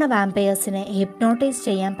സാധാരണ വാമ്പയേഴ്സിനെ ഹിപ്നോട്ടൈസ്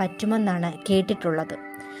ചെയ്യാൻ പറ്റുമെന്നാണ് കേട്ടിട്ടുള്ളത്.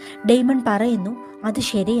 ഡെയ്മൺ പറയുന്നു അത്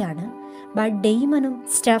ശരിയാണ്. ബട്ട് ഡെയ്മനും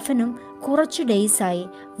സ്റ്റെഫനും കുറച്ച് ഡേയ്സായി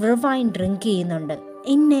റിവൈൻ ഡ്രിങ്ക് ചെയ്യുന്നുണ്ട്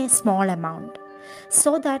in A small amount,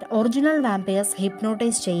 so that original vampires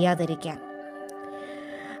hypnotise ചെയ്യാതിരിക്കാൻ.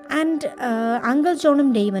 ആൻഡ് അങ്കിൾ ജോണും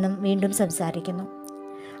ഡെയ്മനും വീണ്ടും സംസാരിക്കുന്നു.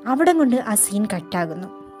 അവിടെ കൊണ്ട് ആ സീൻ കട്ടാകുന്നു.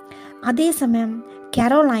 അതേസമയം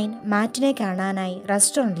കാരോലൈൻ മാറ്റിനെ കാണാനായി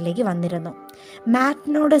റെസ്റ്റോറൻറ്റിലേക്ക് വന്നിരുന്നു.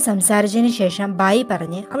 മാറ്റിനോട് സംസാരിച്ചതിന് ശേഷം ബൈ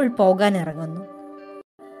പറഞ്ഞ് അവൾ പോകാൻ ഇറങ്ങുന്നു.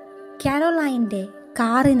 കാരോലൈൻ്റെ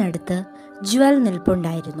കാറിനടുത്ത് ജ്വൽ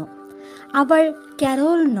നിൽപ്പുണ്ടായിരുന്നു. അവൾ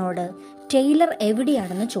കാരോലിനോട് ടൈലർ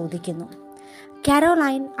എവിടെയാണെന്ന് ചോദിക്കുന്നു.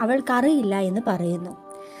 കാരോലൈൻ അവൾക്കറിയില്ല എന്ന് പറയുന്നു.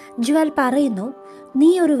 ജ്വൽ പറയുന്നു, നീ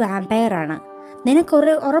ഒരു വാമ്പയറാണ്,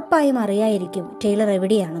 നിനക്കൊരു ഉറപ്പായും അറിയായിരിക്കും ടൈലർ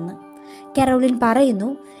എവിടെയാണെന്ന്. കാരോലിൻ പറയുന്നു,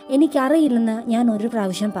 എനിക്കറിയില്ലെന്ന് ഞാൻ ഒരു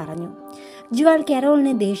പ്രാവശ്യം പറഞ്ഞു. ജ്വൽ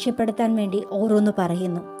കാരോലിനെ ദേഷ്യപ്പെടുത്താൻ വേണ്ടി ഓരോന്ന്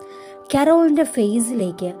പറയുന്നു. കാരോലിൻ്റെ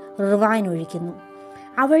ഫേസിലേക്ക് റിവൈൻ ഒഴിക്കുന്നു.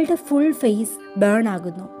 അവളുടെ ഫുൾ ഫേസ് ബേൺ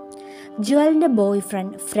ആകുന്നു. ജ്വലിൻ്റെ ബോയ്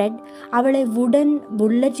ഫ്രണ്ട് ഫ്രെഡ് അവളെ വുഡൻ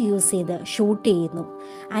ബുള്ളറ്റ് യൂസ് ചെയ്ത് ഷൂട്ട് ചെയ്യുന്നു.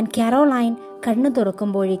 ആൻഡ് കാരോലൈൻ കണ്ണു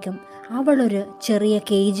തുറക്കുമ്പോഴേക്കും അവളൊരു ചെറിയ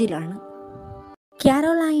കേജിലാണ്.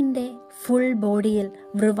 കാരോലൈൻ്റെ ഫുൾ ബോഡിയിൽ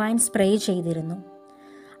റിവൈൻ സ്പ്രേ ചെയ്തിരുന്നു.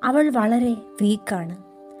 അവൾ വളരെ വീക്കാണ്.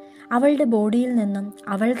 അവളുടെ ബോഡിയിൽ നിന്നും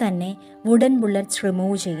അവൾ തന്നെ വുഡൻ ബുള്ളറ്റ്സ്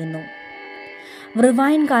റിമൂവ് ചെയ്യുന്നു.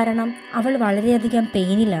 റിവൈൻ കാരണം അവൾ വളരെയധികം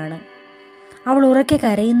പെയിനിലാണ്. അവൾ ഉറക്കെ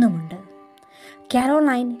കരയുന്നുമുണ്ട്.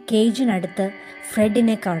 കാരോലൈൻ കേജിനടുത്ത്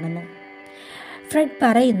ഫ്രെഡിനെ കാണുന്നു. ഫ്രെഡ്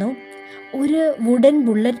പറയുന്നു, ഒരു വുഡൻ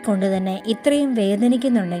ബുള്ളറ്റ് കൊണ്ട് തന്നെ ഇത്രയും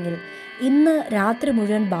വേദനിക്കുന്നുണ്ടെങ്കിൽ ഇന്ന് രാത്രി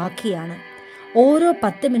മുഴുവൻ ബാക്കിയാണ്. ഓരോ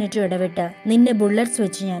 10 മിനിറ്റും ഇടവിട്ട് നിന്നെ ബുള്ളറ്റ്സ്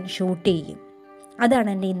വെച്ച് ഞാൻ ഷൂട്ട് ചെയ്യും. അതാണ്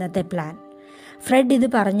എൻ്റെ ഇന്നത്തെ പ്ലാൻ. ഫ്രെഡ് ഇത്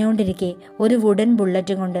പറഞ്ഞുകൊണ്ടിരിക്കെ ഒരു വുഡൻ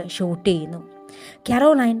ബുള്ളറ്റ് കൊണ്ട് ഷൂട്ട് ചെയ്യുന്നു.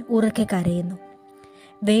 കാരോലൈൻ ഉറക്കെ കരയുന്നു.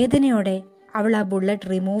 വേദനയോടെ അവൾ ആ ബുള്ളറ്റ്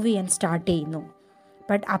റിമൂവ് ചെയ്യാൻ സ്റ്റാർട്ട് ചെയ്യുന്നു.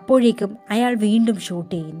 ബട്ട് അപ്പോഴേക്കും അയാൾ വീണ്ടും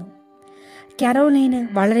ഷൂട്ട് ചെയ്യുന്നു. കാരോലൈന്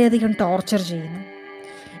വളരെയധികം ടോർച്ചർ ചെയ്യുന്നു.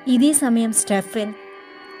 ഇതേ സമയം സ്റ്റെഫൻ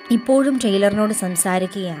ഇപ്പോഴും ടൈലറിനോട്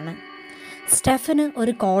സംസാരിക്കുകയാണ്. സ്റ്റെഫന്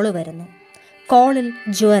ഒരു കോള് വരുന്നു. കോളിൽ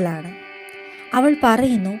ജുവലാണ്. അവൾ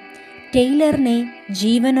പറയുന്നു, ടെയ്ലറിനെ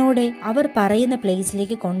ജീവനോടെ അവർ പറയുന്ന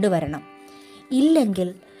പ്ലേസിലേക്ക് കൊണ്ടുവരണം, ഇല്ലെങ്കിൽ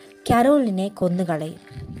കാരോലിനെ കൊന്നുകളയും.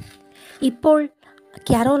 ഇപ്പോൾ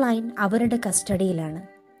കാരോലൈൻ അവരുടെ കസ്റ്റഡിയിലാണ്.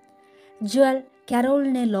 ജുവൽ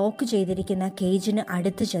കാരോലിനെ ലോക്ക് ചെയ്തിരിക്കുന്ന കേജിന്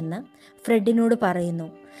അടുത്ത് ചെന്ന് ഫ്രെഡിനോട് പറയുന്നു,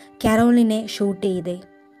 കാരോലിനെ ഷൂട്ട് ചെയ്തേ.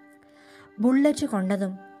 ബുള്ളറ്റ്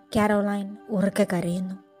കൊണ്ടതും കാരോലൈൻ ഉറക്കെ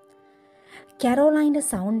കരയുന്നു. കാരോലൈൻ്റെ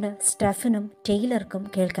സൗണ്ട് സ്റ്റെഫനും ടെയ്ലർക്കും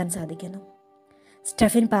കേൾക്കാൻ സാധിക്കുന്നു.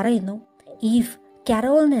 സ്റ്റെഫൻ പറയുന്നു, ഈഫ്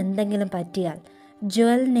കാരോലിന് എന്തെങ്കിലും പറ്റിയാൽ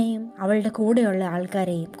ജുവലിനെയും അവളുടെ കൂടെയുള്ള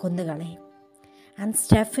ആൾക്കാരെയും കൊന്നുകളയും. ആൻഡ്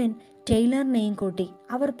സ്റ്റെഫൻ ടെയ്ലറിനെയും കൂട്ടി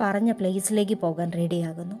അവർ പറഞ്ഞ പ്ലേസിലേക്ക് പോകാൻ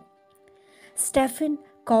റെഡിയാകുന്നു. സ്റ്റെഫൻ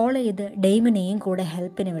കോൾ ചെയ്ത് ഡെയ്മനെയും കൂടെ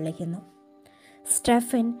ഹെൽപ്പിന് വിളിക്കുന്നു.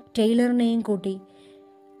 സ്റ്റെഫൻ ടെയ്ലറിനെയും കൂട്ടി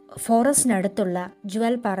ഫോറസ്റ്റിനടുത്തുള്ള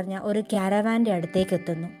ജുവൽ പറഞ്ഞ ഒരു കാരവാൻ്റെ അടുത്തേക്ക്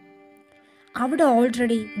എത്തുന്നു. അവിടെ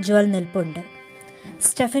ഓൾറെഡി ജുവൽ നിൽപ്പുണ്ട്.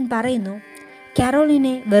 സ്റ്റെഫൻ പറയുന്നു,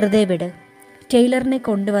 കാരോലിനെ വെറുതെ വിട്, ടെയ്ലറിനെ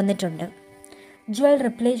കൊണ്ടുവന്നിട്ടുണ്ട്. ജുവൽ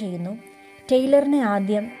റിപ്ലൈ ചെയ്യുന്നു, ടെയ്ലറിനെ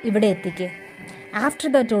ആദ്യം ഇവിടെ എത്തിക്ക്, ആഫ്റ്റർ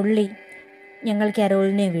ദാറ്റ് ഒള്ളി ഞങ്ങൾ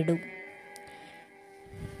കാരോലിനെ വിടൂ.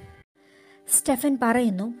 സ്റ്റെഫൻ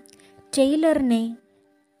പറയുന്നു, ടെയ്ലറിനെ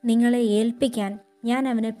നിങ്ങളെ ഏൽപ്പിക്കാൻ ഞാൻ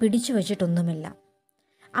അവനെ പിടിച്ചു വച്ചിട്ടൊന്നുമില്ല.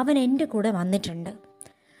 അവൻ എൻ്റെ കൂടെ വന്നിട്ടുണ്ട്.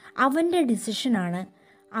 അവൻ്റെ ഡിസിഷനാണ്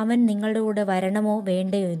അവൻ നിങ്ങളുടെ കൂടെ വരണമോ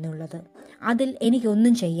വേണ്ടയോ എന്നുള്ളത്. അതിൽ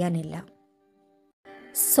എനിക്കൊന്നും ചെയ്യാനില്ല.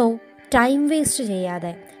 സോ ടൈം വേസ്റ്റ്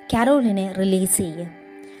ചെയ്യാതെ കാരോലിനെ റിലീസ് ചെയ്യുക.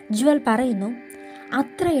 ജുവൽ പറയുന്നു,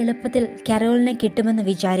 അത്ര എളുപ്പത്തിൽ കാരോലിനെ കിട്ടുമെന്ന്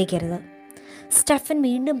വിചാരിക്കരുത്. സ്റ്റെഫൻ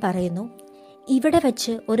വീണ്ടും പറയുന്നു, ഇവിടെ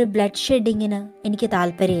വച്ച് ഒരു ബ്ലഡ് ഷെഡിങ്ങിന് എനിക്ക്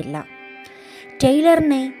താല്പര്യമില്ല.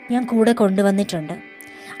 ടെയ്ലറിനെ ഞാൻ കൂടെ കൊണ്ടുവന്നിട്ടുണ്ട്.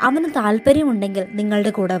 അവന് താല്പര്യമുണ്ടെങ്കിൽ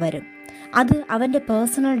നിങ്ങളുടെ കൂടെ വരും. അത് അവൻ്റെ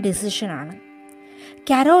പേഴ്സണൽ ഡിസിഷനാണ്.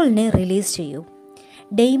 കാരോലിനെ റിലീസ് ചെയ്യൂ.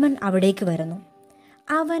 ഡെയ്മൺ അവിടേക്ക് വരുന്നു.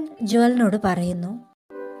 അവൻ ജുവലിനോട് പറയുന്നു,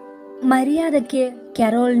 മര്യാദയ്ക്ക്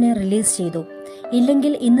കാരോലിനെ റിലീസ് ചെയ്തു,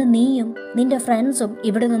 ഇല്ലെങ്കിൽ ഇന്ന് നീയും നിന്റെ ഫ്രണ്ട്സും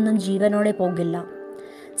ഇവിടെ നിന്നും ജീവനോടെ പോകില്ല.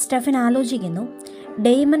 സ്റ്റെഫൻ ആലോചിക്കുന്നു,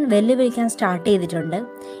 ഡെയ്മൺ വെല്ലുവിളിക്കാൻ സ്റ്റാർട്ട് ചെയ്തിട്ടുണ്ട്.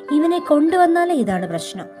 ഇവനെ കൊണ്ടുവന്നാലേ ഇതാണ്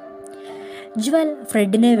പ്രശ്നം. ജുവൽ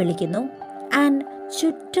ഫ്രെഡിനെ വിളിക്കുന്നു. ആൻഡ്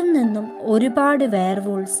ചുറ്റും നിന്നും ഒരുപാട്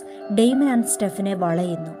വെയർവൂൾസ് ഡെയ്മൺ ആൻഡ് സ്റ്റെഫനെ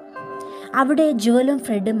വളയുന്നു. അവിടെ ജുവലും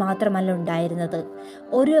ഫ്രെഡും മാത്രമല്ല ഉണ്ടായിരുന്നത്,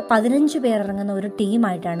 ഒരു 15 പേരടങ്ങുന്ന ഒരു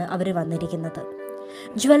ടീമായിട്ടാണ് അവർ വന്നിരിക്കുന്നത്.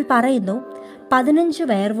 ജുവൽ പറയുന്നു, 15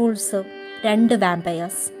 വെയർവൂൾസും 2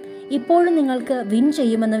 വാമ്പയേഴ്സ്. ഇപ്പോഴും നിങ്ങൾക്ക് വിൻ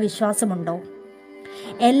ചെയ്യുമെന്ന വിശ്വാസമുണ്ടോ?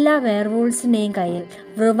 എല്ലാ വെയർവൂൾസിൻ്റെയും കയ്യിൽ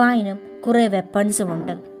റിവൈനും കുറേ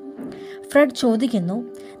വെപ്പൺസുമുണ്ട്. ഫ്രെഡ് ചോദിക്കുന്നു,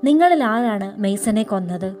 നിങ്ങളിൽ ആരാണ് മെയ്സനെ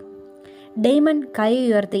കൊന്നത്? ഡെയ്മൺ കൈ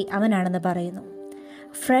ഉയർത്തി അവനാണെന്ന് പറയുന്നു.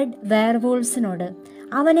 ഫ്രെഡ് വെയർവൂൾസിനോട്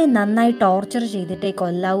അവനെ നന്നായി ടോർച്ചർ ചെയ്തിട്ടേ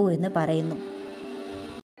കൊല്ലാവൂ എന്ന് പറയുന്നു.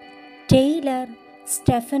 ടെയ്ലർ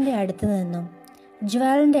സ്റ്റെഫൻ്റെ അടുത്ത് നിന്നും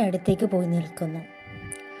ജുവലിൻ്റെ അടുത്തേക്ക് പോയി നിൽക്കുന്നു.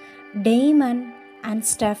 ഡെയ്മൺ ആൻഡ്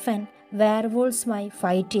സ്റ്റെഫൻ വെയർവൂൾസുമായി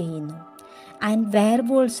ഫൈറ്റ് ചെയ്യുന്നു. ആൻഡ്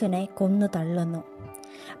വെയർവൂൾസിനെ കൊന്നു തള്ളുന്നു.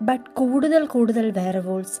 ബട്ട് കൂടുതൽ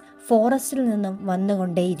വെയർവൂൾസ് ഫോറസ്റ്റിൽ നിന്നും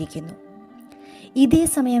വന്നുകൊണ്ടേയിരിക്കുന്നു. ഇതേ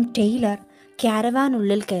സമയം ടെയ്ലർ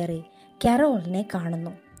കാരവാനുള്ളിൽ കയറി കാരോലിനെ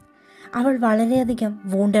കാണുന്നു. അവൾ വളരെയധികം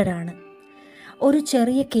വൂണ്ടഡാണ്. ഒരു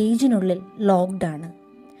ചെറിയ കേജിനുള്ളിൽ ലോക്ക്ഡാണ്.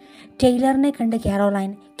 ടെയ്ലറിനെ കണ്ട്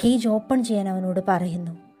കാരോലൈൻ കേജ് ഓപ്പൺ ചെയ്യാൻ അവനോട്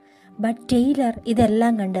പറയുന്നു. ബട്ട് ടെയ്ലർ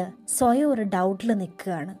ഇതെല്ലാം കണ്ട് സ്വയം ഒരു ഡൗട്ടിൽ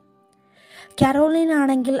നിൽക്കുകയാണ്. കാരോലൈൻ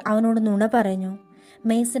ആണെങ്കിൽ അവനോട് നുണ പറഞ്ഞു,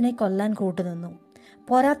 മേസനെ കൊല്ലാൻ കൂട്ടുനിന്നു.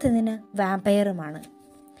 പോരാത്തതിന് വാമ്പയറുമാണ്.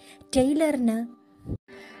 ടെയ്ലറിന്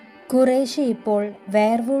കുറേശ്ശെ ഇപ്പോൾ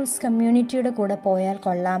വെയർവൂൾസ് കമ്മ്യൂണിറ്റിയുടെ കൂടെ പോയാൽ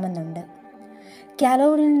കൊള്ളാമെന്നുണ്ട്.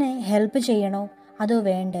 കാരോലിനെ ഹെൽപ്പ് ചെയ്യണോ അതോ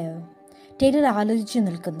വേണ്ടയോ? ടെയ്ലർ ആലോചിച്ചു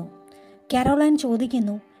നിൽക്കുന്നു. കാരോലൈൻ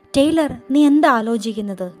ചോദിക്കുന്നു, ടെയ്ലർ നീ എന്താ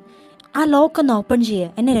ആലോചിക്കുന്നത്? ആ ലോക്കൊന്ന് ഓപ്പൺ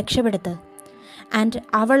ചെയ്യുക, എന്നെ രക്ഷപ്പെടുത്ത്. ആൻഡ്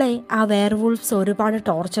അവളെ ആ വെയർവൂൾഫ്സ് ഒരുപാട്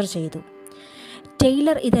ടോർച്ചർ ചെയ്തു.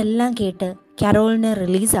 ടെയ്ലർ ഇതെല്ലാം കേട്ട് കാരോലിനെ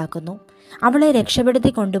റിലീസാക്കുന്നു. അവളെ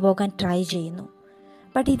രക്ഷപ്പെടുത്തി കൊണ്ടുപോകാൻ ട്രൈ ചെയ്യുന്നു.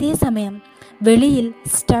 ബട്ട് ഇതേ സമയം വെളിയിൽ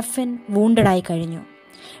സ്റ്റെഫൻ വൂണ്ടഡായി കഴിഞ്ഞു.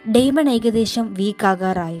 ഡെയ്മൺ ഏകദേശം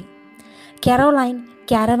വീക്കാകാറായി. കാരോലൈൻ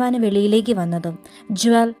കാരവാന് വെളിയിലേക്ക് വന്നതും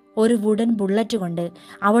ജുവൽ ഒരു വുഡൻ ബുള്ളറ്റ് കൊണ്ട്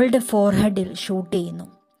അവളുടെ ഫോർഹെഡിൽ ഷൂട്ട് ചെയ്യുന്നു.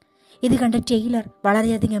 ഇത് കണ്ട ടെയ്ലർ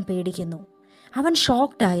വളരെയധികം പേടിക്കുന്നു. അവൻ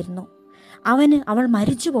ഷോക്ക്ഡ് ആയിരുന്നു. അവൾ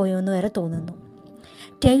മരിച്ചുപോയോ എന്ന് വരെ തോന്നുന്നു.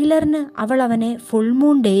 ടെയ്ലറിന് അവനെ ഫുൾ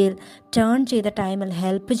മൂൺ ഡേയിൽ ടേൺ ചെയ്ത ടൈമിൽ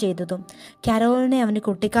ഹെൽപ്പ് ചെയ്തതും കാരോലിനെ അവന്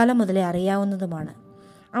കുട്ടിക്കാലം മുതലേ അറിയാവുന്നതുമാണ്.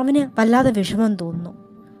 അവന് വല്ലാതെ വിഷമം തോന്നുന്നു.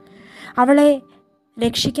 അവളെ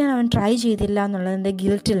രക്ഷിക്കാൻ അവൻ ട്രൈ ചെയ്തില്ല എന്നുള്ളതിൻ്റെ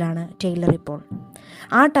ഗിൽറ്റിലാണ് ടെയ്ലർ ഇപ്പോൾ.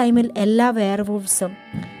 ആ ടൈമിൽ എല്ലാ വെയർവൂൾഫ്സും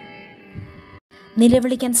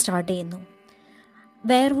നിലവിളിക്കാൻ സ്റ്റാർട്ട് ചെയ്യുന്നു.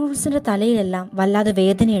 വെയർവൂൾസിൻ്റെ തലയിലെല്ലാം വല്ലാതെ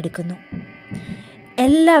വേദനയെടുക്കുന്നു.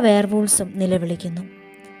 എല്ലാ വെയർവൂൾസും നിലവിളിക്കുന്നു.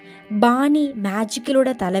 ബാനി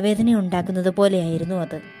മാജിക്കിലൂടെ തലവേദന ഉണ്ടാക്കുന്നത് പോലെയായിരുന്നു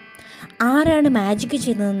അത്. ആരാണ് മാജിക്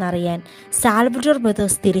ചെയ്തതെന്നറിയാൻ സാൽവറ്റോർ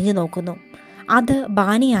ബ്രദേഴ്സ് തിരിഞ്ഞു നോക്കുന്നു. അത്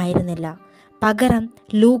ബാനി ആയിരുന്നില്ല, പകരം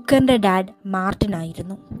ലൂക്കറിൻ്റെ ഡാഡ് മാർട്ടിൻ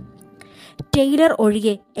ആയിരുന്നു. ടെയ്ലർ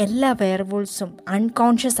ഒഴികെ എല്ലാ വെയർവൂൾസും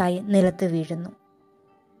അൺകോൺഷ്യസ് ആയി നിലത്ത് വീഴുന്നു.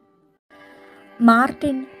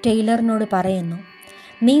 മാർട്ടിൻ ടെയ്ലറിനോട് പറയുന്നു,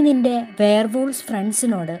 നീ നിന്റെ വെയർവൂൾസ്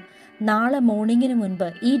ഫ്രണ്ട്സിനോട് നാളെ മോർണിംഗിന് മുൻപ്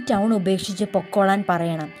ഈ ടൗൺ ഉപേക്ഷിച്ച് പൊക്കോളാൻ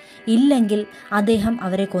പറയണം, ഇല്ലെങ്കിൽ അദ്ദേഹം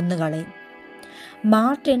അവരെ കൊന്നുകളയും.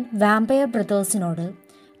 മാർട്ടിൻ വാമ്പയർ ബ്രദേഴ്സിനോട്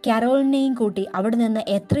കാരോളിനെയും കൂട്ടി അവിടെ നിന്ന്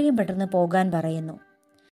എത്രയും പെട്ടെന്ന് പോകാൻ പറയുന്നു.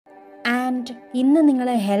 ആൻഡ് ഇന്ന്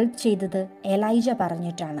നിങ്ങളെ ഹെൽപ്പ് ചെയ്തത് എലൈജ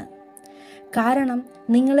പറഞ്ഞിട്ടാണ്. കാരണം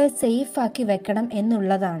നിങ്ങളെ സേഫാക്കി വെക്കണം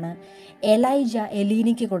എന്നുള്ളതാണ് എലൈജ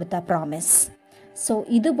എലീനയ്ക്ക് കൊടുത്ത പ്രോമിസ്. സോ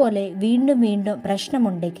ഇതുപോലെ വീണ്ടും വീണ്ടും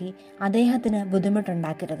പ്രശ്നമുണ്ടെങ്കിൽ അദ്ദേഹത്തിന്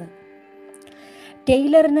ബുദ്ധിമുട്ടുണ്ടാക്കരുത്.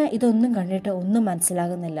 ടെയ്ലറിന് ഇതൊന്നും കണ്ടിട്ട് ഒന്നും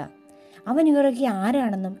മനസ്സിലാകുന്നില്ല. അവൻ ഇവരൊക്കെ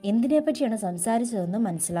ആരാണെന്നും എന്തിനെപ്പറ്റിയാണ് സംസാരിച്ചതെന്നും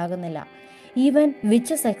മനസ്സിലാകുന്നില്ല. ഈവൻ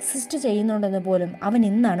വിച്ചസ് എക്സിസ്റ്റ് ചെയ്യുന്നുണ്ടെന്ന് പോലും അവൻ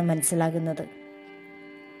ഇന്നാണ് മനസ്സിലാകുന്നത്.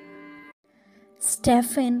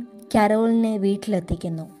 സ്റ്റെഫൻ കാരോളിനെ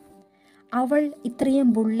വീട്ടിലെത്തിക്കുന്നു. അവൾ ഇത്രയും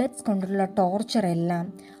ബുള്ളറ്റ്സ് കൊണ്ടുള്ള ടോർച്ചർ എല്ലാം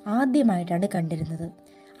ആദ്യമായിട്ടാണ് കണ്ടിരുന്നത്.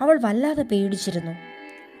 അവൾ വല്ലാതെ പേടിച്ചിരുന്നു.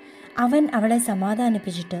 അവൻ അവളെ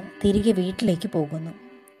സമാധാനിപ്പിച്ചിട്ട് തിരികെ വീട്ടിലേക്ക് പോകുന്നു.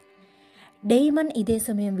 ഡെയ്മൺ ഇതേ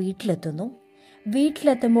സമയം വീട്ടിലെത്തുന്നു.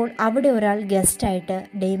 വീട്ടിലെത്തുമ്പോൾ അവിടെ ഒരാൾ ഗസ്റ്റായിട്ട്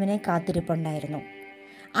ഡെയ്മനെ കാത്തിരിപ്പുണ്ടായിരുന്നു.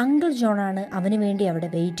 അങ്കിൾ ജോണാണ് അവന് വേണ്ടി അവിടെ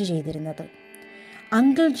വെയിറ്റ് ചെയ്തിരുന്നത്.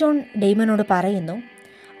 അങ്കിൾ ജോൺ ഡെയ്മനോട് പറയുന്നു,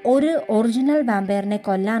 ഒരു ഒറിജിനൽ വാമ്പയറിനെ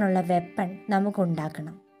കൊല്ലാനുള്ള വെപ്പൺ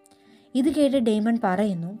നമുക്കുണ്ടാക്കണം. ഇത് കേട്ട് ഡെയ്മൺ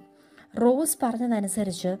പറയുന്നു, റോസ്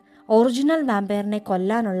പറഞ്ഞതനുസരിച്ച് ഒറിജിനൽ വാമ്പയറിനെ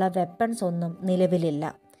കൊല്ലാനുള്ള വെപ്പൺസ് ഒന്നും നിലവിലില്ല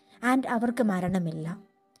ആൻഡ് അവർക്ക് മരണമില്ല.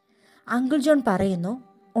 അങ്കിൾ ജോൺ പറയുന്നു,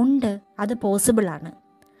 ഉണ്ട്, അത് പോസിബിളാണ്.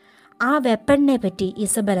 ആ വെപ്പണിനെ പറ്റി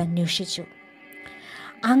ഇസബൽ അന്വേഷിച്ചു.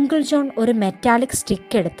 അങ്കിൾ ജോൺ ഒരു മെറ്റാലിക്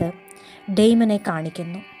സ്റ്റിക്ക് എടുത്ത് ഡെയ്മനെ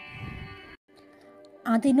കാണിക്കുന്നു.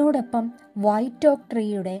 അതിനോടൊപ്പം വൈറ്റ് ഓക്ക്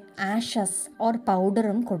ട്രീയുടെ ആഷസ് ഓർ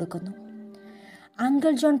പൗഡറും കൊടുക്കുന്നു.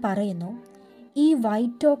 അങ്കിൾ ജോൺ പറയുന്നു, ഈ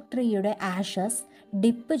വൈറ്റ് ഓക്ക് ട്രീയുടെ ആഷസ്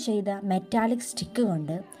ഡിപ്പ് ചെയ്ത മെറ്റാലിക് സ്റ്റിക്ക്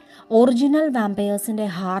കൊണ്ട് ഒറിജിനൽ വാമ്പയേഴ്സിൻ്റെ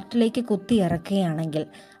ഹാർട്ടിലേക്ക് കുത്തിയിറക്കുകയാണെങ്കിൽ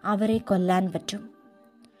അവരെ കൊല്ലാൻ പറ്റും.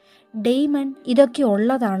 ഡെയ്മൺ ഇതൊക്കെ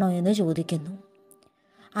ഉള്ളതാണോ എന്ന് ചോദിക്കുന്നു.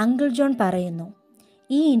 അങ്കിൾ ജോൺ പറയുന്നു,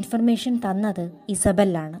 ഈ ഇൻഫർമേഷൻ തന്നത്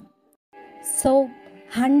ഇസബെല്ലാണ്. സോ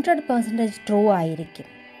 100% ട്രൂ ആയിരിക്കും.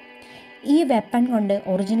 ഈ വെപ്പൺ കൊണ്ട്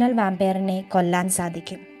ഒറിജിനൽ വാമ്പയറിനെ കൊല്ലാൻ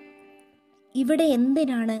സാധിക്കും. ഇവിടെ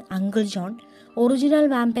എന്തിനാണ് അങ്കിൾ ജോൺ ഒറിജിനൽ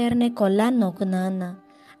വാമ്പയറിനെ കൊല്ലാൻ നോക്കുന്നതെന്ന്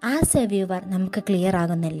ആസ് എ വ്യൂവർ നമുക്ക് ക്ലിയർ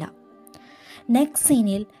ആകുന്നില്ല. നെക്സ്റ്റ്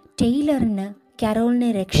സീനിൽ ടെയ്ലറിന് കാരോളിനെ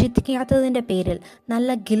രക്ഷിക്കാത്തതിൻ്റെ പേരിൽ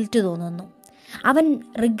നല്ല ഗിൽറ്റ് തോന്നുന്നു. അവൻ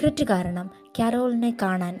റിഗ്രറ്റ് കാരണം കാരോളിനെ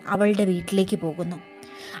കാണാൻ അവളുടെ വീട്ടിലേക്ക് പോകുന്നു.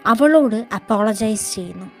 അവളോട് അപ്പോളജൈസ്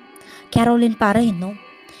ചെയ്യുന്നു. കാരോലിൻ പറയുന്നു,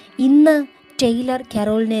 ഇന്ന് Taylor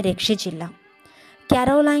കാരോളിനെ രക്ഷിച്ചില്ല.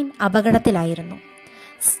 Caroline അപകടത്തിലായിരുന്നു.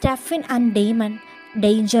 Stephen and Damon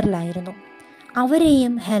ഡേഞ്ചറിലായിരുന്നു.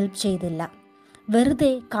 അവരെയും ഹെൽപ്പ് ചെയ്തില്ല.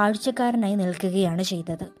 വെറുതെ കാഴ്ചക്കാരനായി നിൽക്കുകയാണ്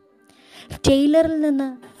ചെയ്തത്. ടെയ്ലറിൽ നിന്ന്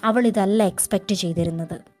അവൾ ഇതല്ല എക്സ്പെക്റ്റ്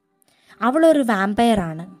ചെയ്തിരുന്നത്. അവളൊരു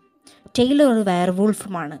വാമ്പയറാണ്, ടെയ്ലർ ഒരു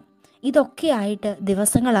വെയർവൂൾഫുമാണ്. ഇതൊക്കെ ആയിട്ട്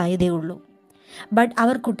ദിവസങ്ങളായതേ ഉള്ളൂ. ബട്ട്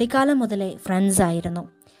അവർ കുട്ടിക്കാലം മുതലേ ഫ്രണ്ട്സ് ആയിരുന്നു.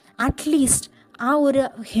 അറ്റ്ലീസ്റ്റ് ആ ഒരു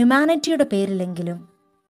ഹ്യൂമാനിറ്റിയുടെ പേരിലെങ്കിലും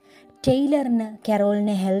ടെയ്ലറിന്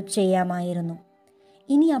കാരോളിനെ ഹെൽപ്പ് ചെയ്യാമായിരുന്നു.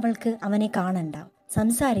 ഇനി അവൾക്ക് അവനെ കാണണ്ട,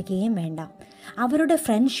 സംസാരിക്കുകയും വേണ്ട. അവരുടെ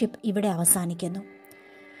ഫ്രണ്ട്ഷിപ്പ് ഇവിടെ അവസാനിക്കുന്നു.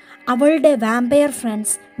 അവളുടെ വാമ്പയർ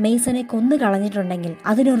ഫ്രണ്ട്സ് മേസനെ കൊന്നു കളഞ്ഞിട്ടുണ്ടെങ്കിൽ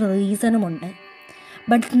അതിനൊരു റീസണുമുണ്ട്.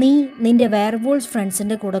 ബട്ട് നീ നിൻ്റെ വെയർവൂൾസ്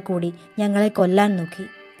ഫ്രണ്ട്സിൻ്റെ കൂടി ഞങ്ങളെ കൊല്ലാൻ നോക്കി.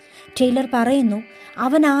 ടെയ്ലർ പറയുന്നു,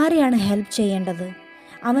 അവൻ ആരെയാണ് ഹെൽപ്പ് ചെയ്യേണ്ടത്?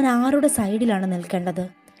 അവൻ ആരുടെ സൈഡിലാണ് നിൽക്കേണ്ടത്?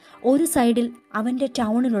 ഒരു സൈഡിൽ അവൻ്റെ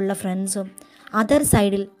ടൗണിലുള്ള ഫ്രണ്ട്സും അതർ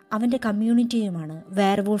സൈഡിൽ അവൻ്റെ കമ്മ്യൂണിറ്റിയുമാണ്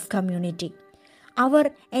വെയർവൂൾഫ് കമ്മ്യൂണിറ്റി. അവർ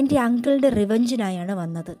എൻ്റെ അങ്കിളുടെ റിവഞ്ചിനായാണ്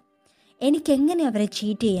വന്നത്. എനിക്കെങ്ങനെ അവരെ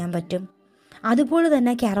ചീറ്റ് ചെയ്യാൻ പറ്റും? അതുപോലെ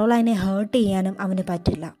തന്നെ കാരോലൈനെ ഹേർട്ട് ചെയ്യാനും അവന്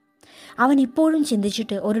പറ്റില്ല. അവൻ ഇപ്പോഴും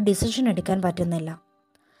ചിന്തിച്ചിട്ട് ഒരു ഡിസിഷൻ എടുക്കാൻ പറ്റുന്നില്ല.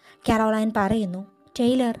 കാരോലൈൻ പറയുന്നു,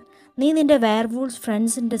 ടെയ്ലർ, നീ നിൻ്റെ വെയർവൂൾസ്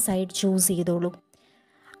ഫ്രണ്ട്സിൻ്റെ സൈഡ് ചൂസ് ചെയ്തോളൂ.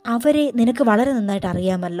 അവരെ നിനക്ക് വളരെ നന്നായിട്ട്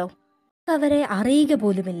അറിയാമല്ലോ. അവരെ അറിയുക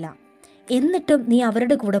പോലുമില്ല. എന്നിട്ടും നീ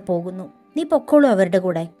അവരുടെ കൂടെ പോകുന്നു. നീ പൊക്കോളൂ അവരുടെ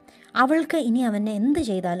കൂടെ. അവൾക്ക് ഇനി അവനെ എന്ത്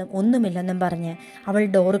ചെയ്താലും ഒന്നുമില്ലെന്നും പറഞ്ഞ് അവൾ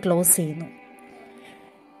ഡോറ് ക്ലോസ് ചെയ്യുന്നു.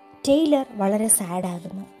 ടെയ്ലർ വളരെ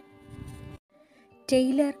സാഡാകുന്നു.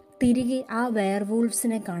 ടെയ്ലർ തിരികെ ആ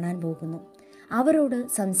വെയർവൂൾഫ്സിനെ കാണാൻ പോകുന്നു. അവരോട്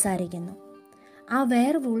സംസാരിക്കുന്നു. ആ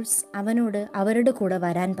വെയർവൂൾസ് അവനോട് അവരുടെ കൂടെ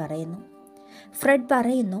വരാൻ പറയുന്നു. ഫ്രെഡ്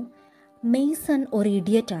പറയുന്നു, മെയ്സൺ ഒരു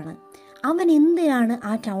ഇഡിയറ്റാണ്, അവൻ എന്തിനാണ്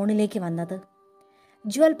ആ ടൗണിലേക്ക് വന്നത്?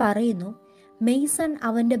 ജുവൽ പറയുന്നു, മെയ്സൺ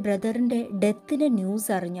അവൻ്റെ ബ്രദറിൻ്റെ ഡെത്തിൻ്റെ ന്യൂസ്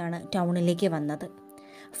അറിഞ്ഞാണ് ടൗണിലേക്ക് വന്നത്.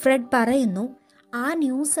 ഫ്രെഡ് പറയുന്നു, ആ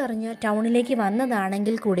ന്യൂസ് അറിഞ്ഞ് ടൗണിലേക്ക്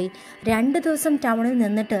വന്നതാണെങ്കിൽ കൂടി 2 ദിവസം ടൗണിൽ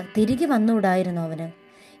നിന്നിട്ട് തിരികെ വന്നുകൂടായിരുന്നു അവന്?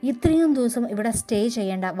 ഇത്രയും ദിവസം ഇവിടെ സ്റ്റേ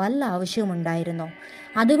ചെയ്യേണ്ട വല്ല ആവശ്യവുമുണ്ടായിരുന്നോ?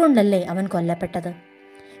 അതുകൊണ്ടല്ലേ അവൻ കൊല്ലപ്പെട്ടത്?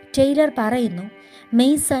 ടെയ്ലർ പറയുന്നു,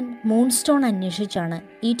 മെയ്സൺ മൂൺസ്റ്റോൺ അന്വേഷിച്ചാണ്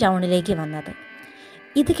ഈ ടൗണിലേക്ക് വന്നത്.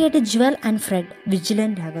 ഇത് കേട്ട് ജുവൽ ആൻഡ് ഫ്രെഡ്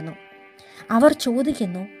വിജിലൻ്റ് ആകുന്നു. അവർ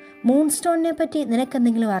ചോദിക്കുന്നു, മൂൺസ്റ്റോണിനെ പറ്റി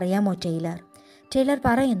നിനക്കെന്തെങ്കിലും അറിയാമോ ടെയ്ലർ? ടെയ്ലർ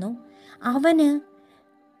പറയുന്നു, അവന്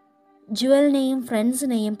ജുവലിനെയും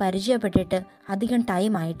ഫ്രണ്ട്സിനെയും പരിചയപ്പെട്ടിട്ട് അധികം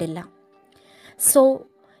ടൈം ആയിട്ടില്ല. സോ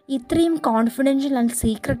ഇത്രയും കോൺഫിഡൻഷ്യൽ ആൻഡ്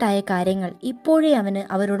സീക്രട്ടായ കാര്യങ്ങൾ ഇപ്പോഴേ അവന്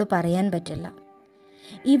അവരോട് പറയാൻ പറ്റില്ല.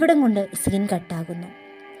 ഇവിടം കൊണ്ട് സീൻ കട്ടാകുന്നു.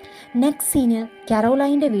 നെക്സ്റ്റ് സീനിൽ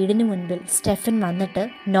കരോലൈൻ്റെ വീടിന് മുൻപിൽ സ്റ്റെഫൻ വന്നിട്ട്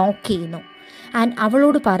നോക്ക് ചെയ്യുന്നു ആൻഡ്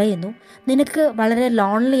അവളോട് പറയുന്നു, നിനക്ക് വളരെ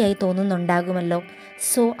ലോൺലി ആയി തോന്നുന്നുണ്ടാകുമല്ലോ,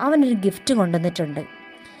 സോ അവനൊരു ഗിഫ്റ്റ് കൊണ്ടുവന്നിട്ടുണ്ട്.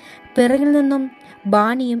 പിറകിൽ നിന്നും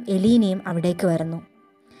ബാനിയും എലീനയും അവിടേക്ക് വരുന്നു.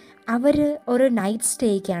 അവർ ഒരു നൈറ്റ്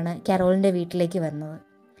സ്റ്റേക്കാണ് കരോളിൻ്റെ വീട്ടിലേക്ക് വരുന്നത്.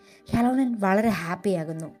 കരോളിൻ വളരെ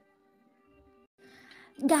ഹാപ്പിയാകുന്നു.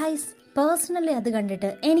 ഗൈസ്, പേഴ്സണലി അത് കണ്ടിട്ട്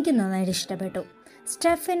എനിക്ക് നന്നായിട്ട് ഇഷ്ടപ്പെട്ടു.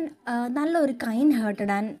 സ്റ്റെഫൻ നല്ലൊരു കൈൻഡ്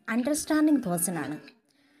ഹേർട്ടഡ് ആൻഡ് അണ്ടർസ്റ്റാൻഡിങ് പേഴ്സണാണ്.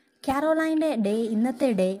 കരോലൈൻ്റെ ഇന്നത്തെ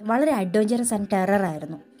ഡേ വളരെ അഡ്വഞ്ചറസ് ആൻഡ് ടെറർ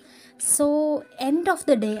ആയിരുന്നു. So end of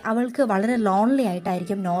the day അവൾക്ക് വളരെ ലോൺലി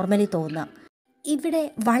ആയിട്ടായിരിക്കും നോർമലി തോന്നുക. ഇവിടെ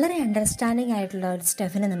വളരെ അണ്ടർസ്റ്റാൻഡിങ് ആയിട്ടുള്ള ഒരു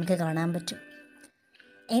സ്റ്റെഫിനെ നമുക്ക് കാണാൻ പറ്റും.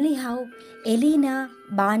 എനിഹൗ, എലീന,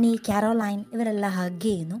 ബാനി, കരോലൈൻ ഇവരെല്ലാം ഹഗ്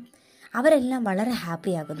ചെയ്യുന്നു. അവരെല്ലാം വളരെ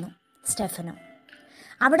ഹാപ്പിയാകുന്നു. സ്റ്റെഫനും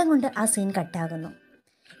അവിടെ കൊണ്ട് ആ സീൻ കട്ടാകുന്നു.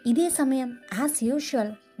 ഇതേ സമയം ആസ് യൂഷ്വൽ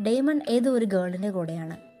ഡേമൺ ഏതോ ഒരു ഗേളിൻ്റെ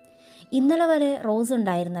കൂടെയാണ്. ഇന്നലെ വരെ റോസ്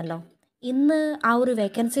ഉണ്ടായിരുന്നല്ലോ, ഇന്ന് ആ ഒരു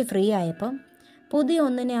വേക്കൻസി ഫ്രീ ആയപ്പം പുതിയ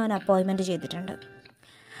ഒന്നിനെ അവൻ അപ്പോയിൻമെൻറ്റ് ചെയ്തിട്ടുണ്ട്.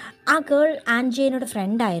 ആ ഗേൾ ആൻജേനയുടെ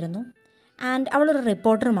ഫ്രണ്ടായിരുന്നു ആൻഡ് അവളൊരു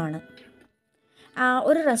റിപ്പോർട്ടറുമാണ്.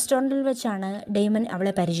 ഒരു റെസ്റ്റോറൻറ്റിൽ വെച്ചാണ് ഡേമൺ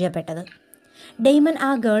അവളെ പരിചയപ്പെട്ടത്. ഡേമൺ ആ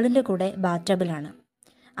ഗേളിൻ്റെ കൂടെ ബാറ്റബിലാണ്.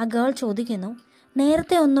 ആ ഗേൾ ചോദിക്കുന്നു,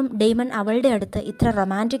 നേരത്തെ ഒന്നും ഡേമൺ അവളുടെ അടുത്ത് ഇത്ര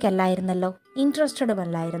റൊമാൻറ്റിക് അല്ലായിരുന്നല്ലോ, ഇൻട്രസ്റ്റഡും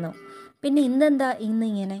അല്ലായിരുന്നു, പിന്നെ ഇന്നെന്താ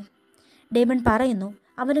ഇന്നിങ്ങനെ? ഡേമൺ പറയുന്നു,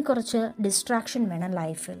 അവന് കുറച്ച് ഡിസ്ട്രാക്ഷൻ വേണം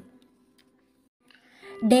ലൈഫിൽ.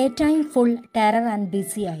 Day time full terror and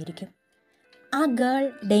BC ആയിരിക്കും. ആ ഗേൾ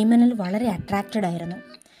ഡേമണിൽ വളരെ അട്രാക്റ്റഡ് ആയിരുന്നു.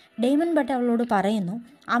 ഡേമൺ ബട്ട് അവളോട് പറയുന്നു,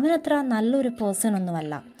 അവനത്ര നല്ലൊരു പേഴ്സൺ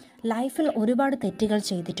ഒന്നുമല്ല, ലൈഫിൽ ഒരുപാട് തെറ്റുകൾ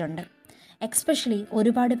ചെയ്തിട്ടുണ്ട്, എക്സ്പെഷ്യലി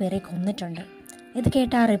ഒരുപാട് പേരെ കൊന്നിട്ടുണ്ട്. ഇത്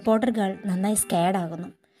കേട്ട ആ റിപ്പോർട്ടർ ഗേൾ നന്നായി സ്കേഡാകുന്നു.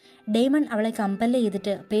 ഡേമൺ അവളെ കമ്പൽ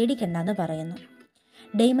ചെയ്തിട്ട് പേടിക്കണ്ടെന്ന് പറയുന്നു.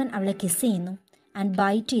 ഡേമൺ അവളെ കിസ് ചെയ്യുന്നു ആൻഡ്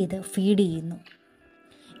ബൈറ്റ് ചെയ്ത് ഫീഡ് ചെയ്യുന്നു.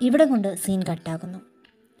 ഇവിടെ കൊണ്ട് സീൻ കട്ടാകുന്നു.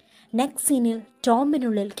 നെക്സ്റ്റ് സീനിൽ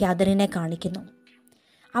ടോംബിനുള്ളിൽ കാതറിനെ കാണിക്കുന്നു.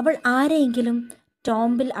 അവൾ ആരെയെങ്കിലും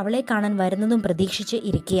ടോംബിൽ അവളെ കാണാൻ വരുന്നതും പ്രതീക്ഷിച്ച്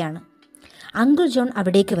ഇരിക്കുകയാണ്. അങ്കിൾ ജോൺ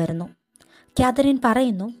അവിടേക്ക് വരുന്നു. കാതറിൻ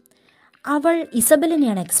പറയുന്നു, അവൾ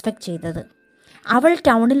ഇസബലിനെയാണ് എക്സ്പെക്റ്റ് ചെയ്തത്. അവൾ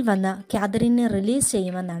ടൗണിൽ വന്ന് കാതറിനെ റിലീസ്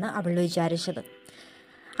ചെയ്യുമെന്നാണ് അവൾ വിചാരിച്ചത്.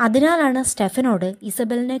 അതിനാലാണ് സ്റ്റെഫനോട്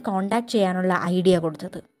ഇസബലിനെ കോണ്ടാക്ട് ചെയ്യാനുള്ള ഐഡിയ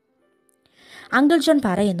കൊടുത്തത്. അങ്കിൾ ജോൺ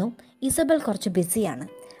പറയുന്നു, ഇസബൽ കുറച്ച് ബിസിയാണ്,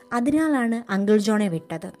 അതിനാലാണ് അങ്കിൾ ജോണെ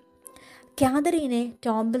വിട്ടത്. കാതറിനെ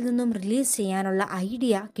ടോംബിൽ നിന്നും റിലീസ് ചെയ്യാനുള്ള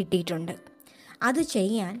ഐഡിയ കിട്ടിയിട്ടുണ്ട്. അത്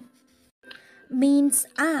ചെയ്യാൻ മീൻസ്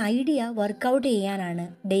ആ ഐഡിയ വർക്കൗട്ട് ചെയ്യാനാണ്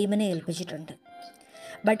ഡേമനെ ഏൽപ്പിച്ചിട്ടുണ്ട്.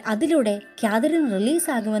 ബട്ട് അതിലൂടെ കാതറിൻ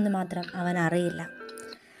റിലീസാകുമെന്ന് മാത്രം അവൻ അറിയില്ല.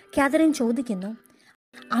 കാതറിൻ ചോദിക്കുന്നു,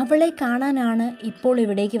 അവളെ കാണാനാണ് ഇപ്പോൾ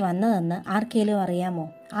ഇവിടേക്ക് വന്നതെന്ന് ആർക്കെങ്കിലും അറിയാമോ?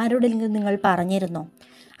 ആരോടെങ്കിലും നിങ്ങൾ പറഞ്ഞിരുന്നോ?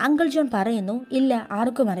 അങ്കിൾ ജോൺ പറയുന്നു, ഇല്ല,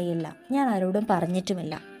 ആർക്കും അറിയില്ല, ഞാൻ ആരോടും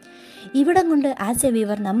പറഞ്ഞിട്ടുമില്ല. ഇവിടം കൊണ്ട് ആസ് എ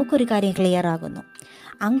വ്യൂവർ നമുക്കൊരു കാര്യം ക്ലിയർ ആകുന്നു.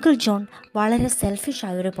 അങ്കിൾ ജോൺ വളരെ സെൽഫിഷ്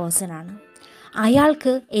ആയൊരു പേഴ്സണാണ്.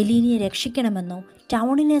 അയാൾക്ക് എലീനയെ രക്ഷിക്കണമെന്നോ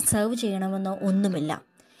ടൗണിനെ സെർവ് ചെയ്യണമെന്നോ ഒന്നുമില്ല,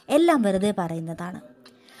 എല്ലാം വെറുതെ പറയുന്നതാണ്.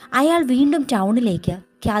 അയാൾ വീണ്ടും ടൗണിലേക്ക്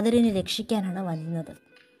കാതറിനെ രക്ഷിക്കാനാണ് വരുന്നത്.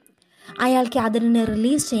 അയാൾ കാതറിനെ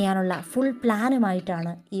റിലീസ് ചെയ്യാനുള്ള ഫുൾ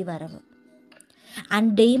പ്ലാനുമായിട്ടാണ് ഈ വരവ്.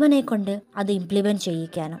 ആൻഡ് ഡെയ്മനെ കൊണ്ട് അത് ഇംപ്ലിമെൻറ്റ്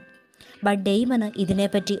ചെയ്യിക്കാനും. ബട്ട് ഡെയ്മന്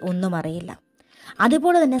ഇതിനെപ്പറ്റി ഒന്നും അറിയില്ല.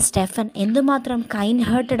 അതുപോലെ തന്നെ സ്റ്റെഫൻ എന്തുമാത്രം കൈൻഡ്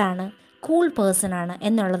ഹേർട്ടഡ് ആണ്, കൂൾ പേഴ്സണാണ്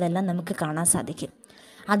എന്നുള്ളതെല്ലാം നമുക്ക് കാണാൻ സാധിക്കും.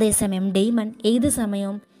 അതേസമയം ഡെയ്മൺ ഏത്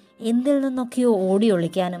സമയവും എന്തിൽ നിന്നൊക്കെയോ ഓടി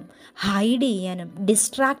ഒളിക്കാനും ഹൈഡ് ചെയ്യാനും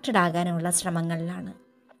ഡിസ്ട്രാക്റ്റഡ് ആകാനുമുള്ള ശ്രമങ്ങളിലാണ്.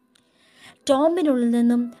 ടോംബിനുള്ളിൽ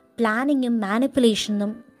നിന്നും പ്ലാനിങ്ങും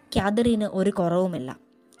മാനിപ്പുലേഷനും കാതറിന് ഒരു കുറവുമില്ല.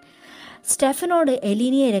 സ്റ്റെഫനോട്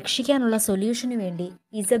എലീനയെ രക്ഷിക്കാനുള്ള സൊല്യൂഷന് വേണ്ടി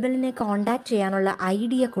ഇസബലിനെ കോണ്ടാക്ട് ചെയ്യാനുള്ള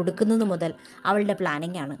ഐഡിയ കൊടുക്കുന്നത് മുതൽ അവളുടെ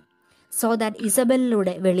പ്ലാനിംഗ് ആണ്. So that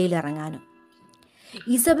ഇസബലിലൂടെ വെളിയിലിറങ്ങാനും.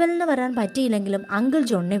 ഇസബലിന് വരാൻ പറ്റിയില്ലെങ്കിലും uncle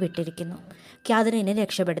ജോണിനെ വിട്ടിരിക്കുന്നു കാതറിനെ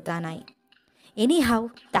രക്ഷപ്പെടുത്താനായി. Anyhow,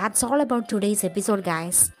 that's all about today's episode,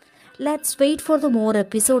 guys. Let's wait for the more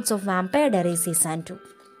episodes of Vampire Diaries Season 2.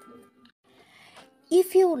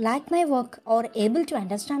 If you like my work or able to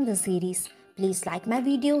understand the series, please like my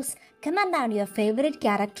videos, comment down your favorite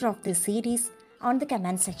character of the series on the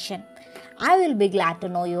comment section. I will be glad to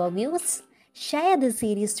know your views. Share the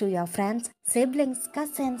series to your friends, siblings,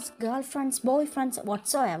 cousins, girlfriends, boyfriends,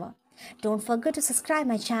 whatsoever. Don't forget to subscribe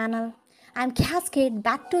my channel. I'm Cascade,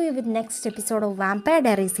 back to you with next episode of Vampire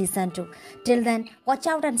Diaries Season 2. Till then, watch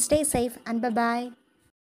out and stay safe, and bye-bye.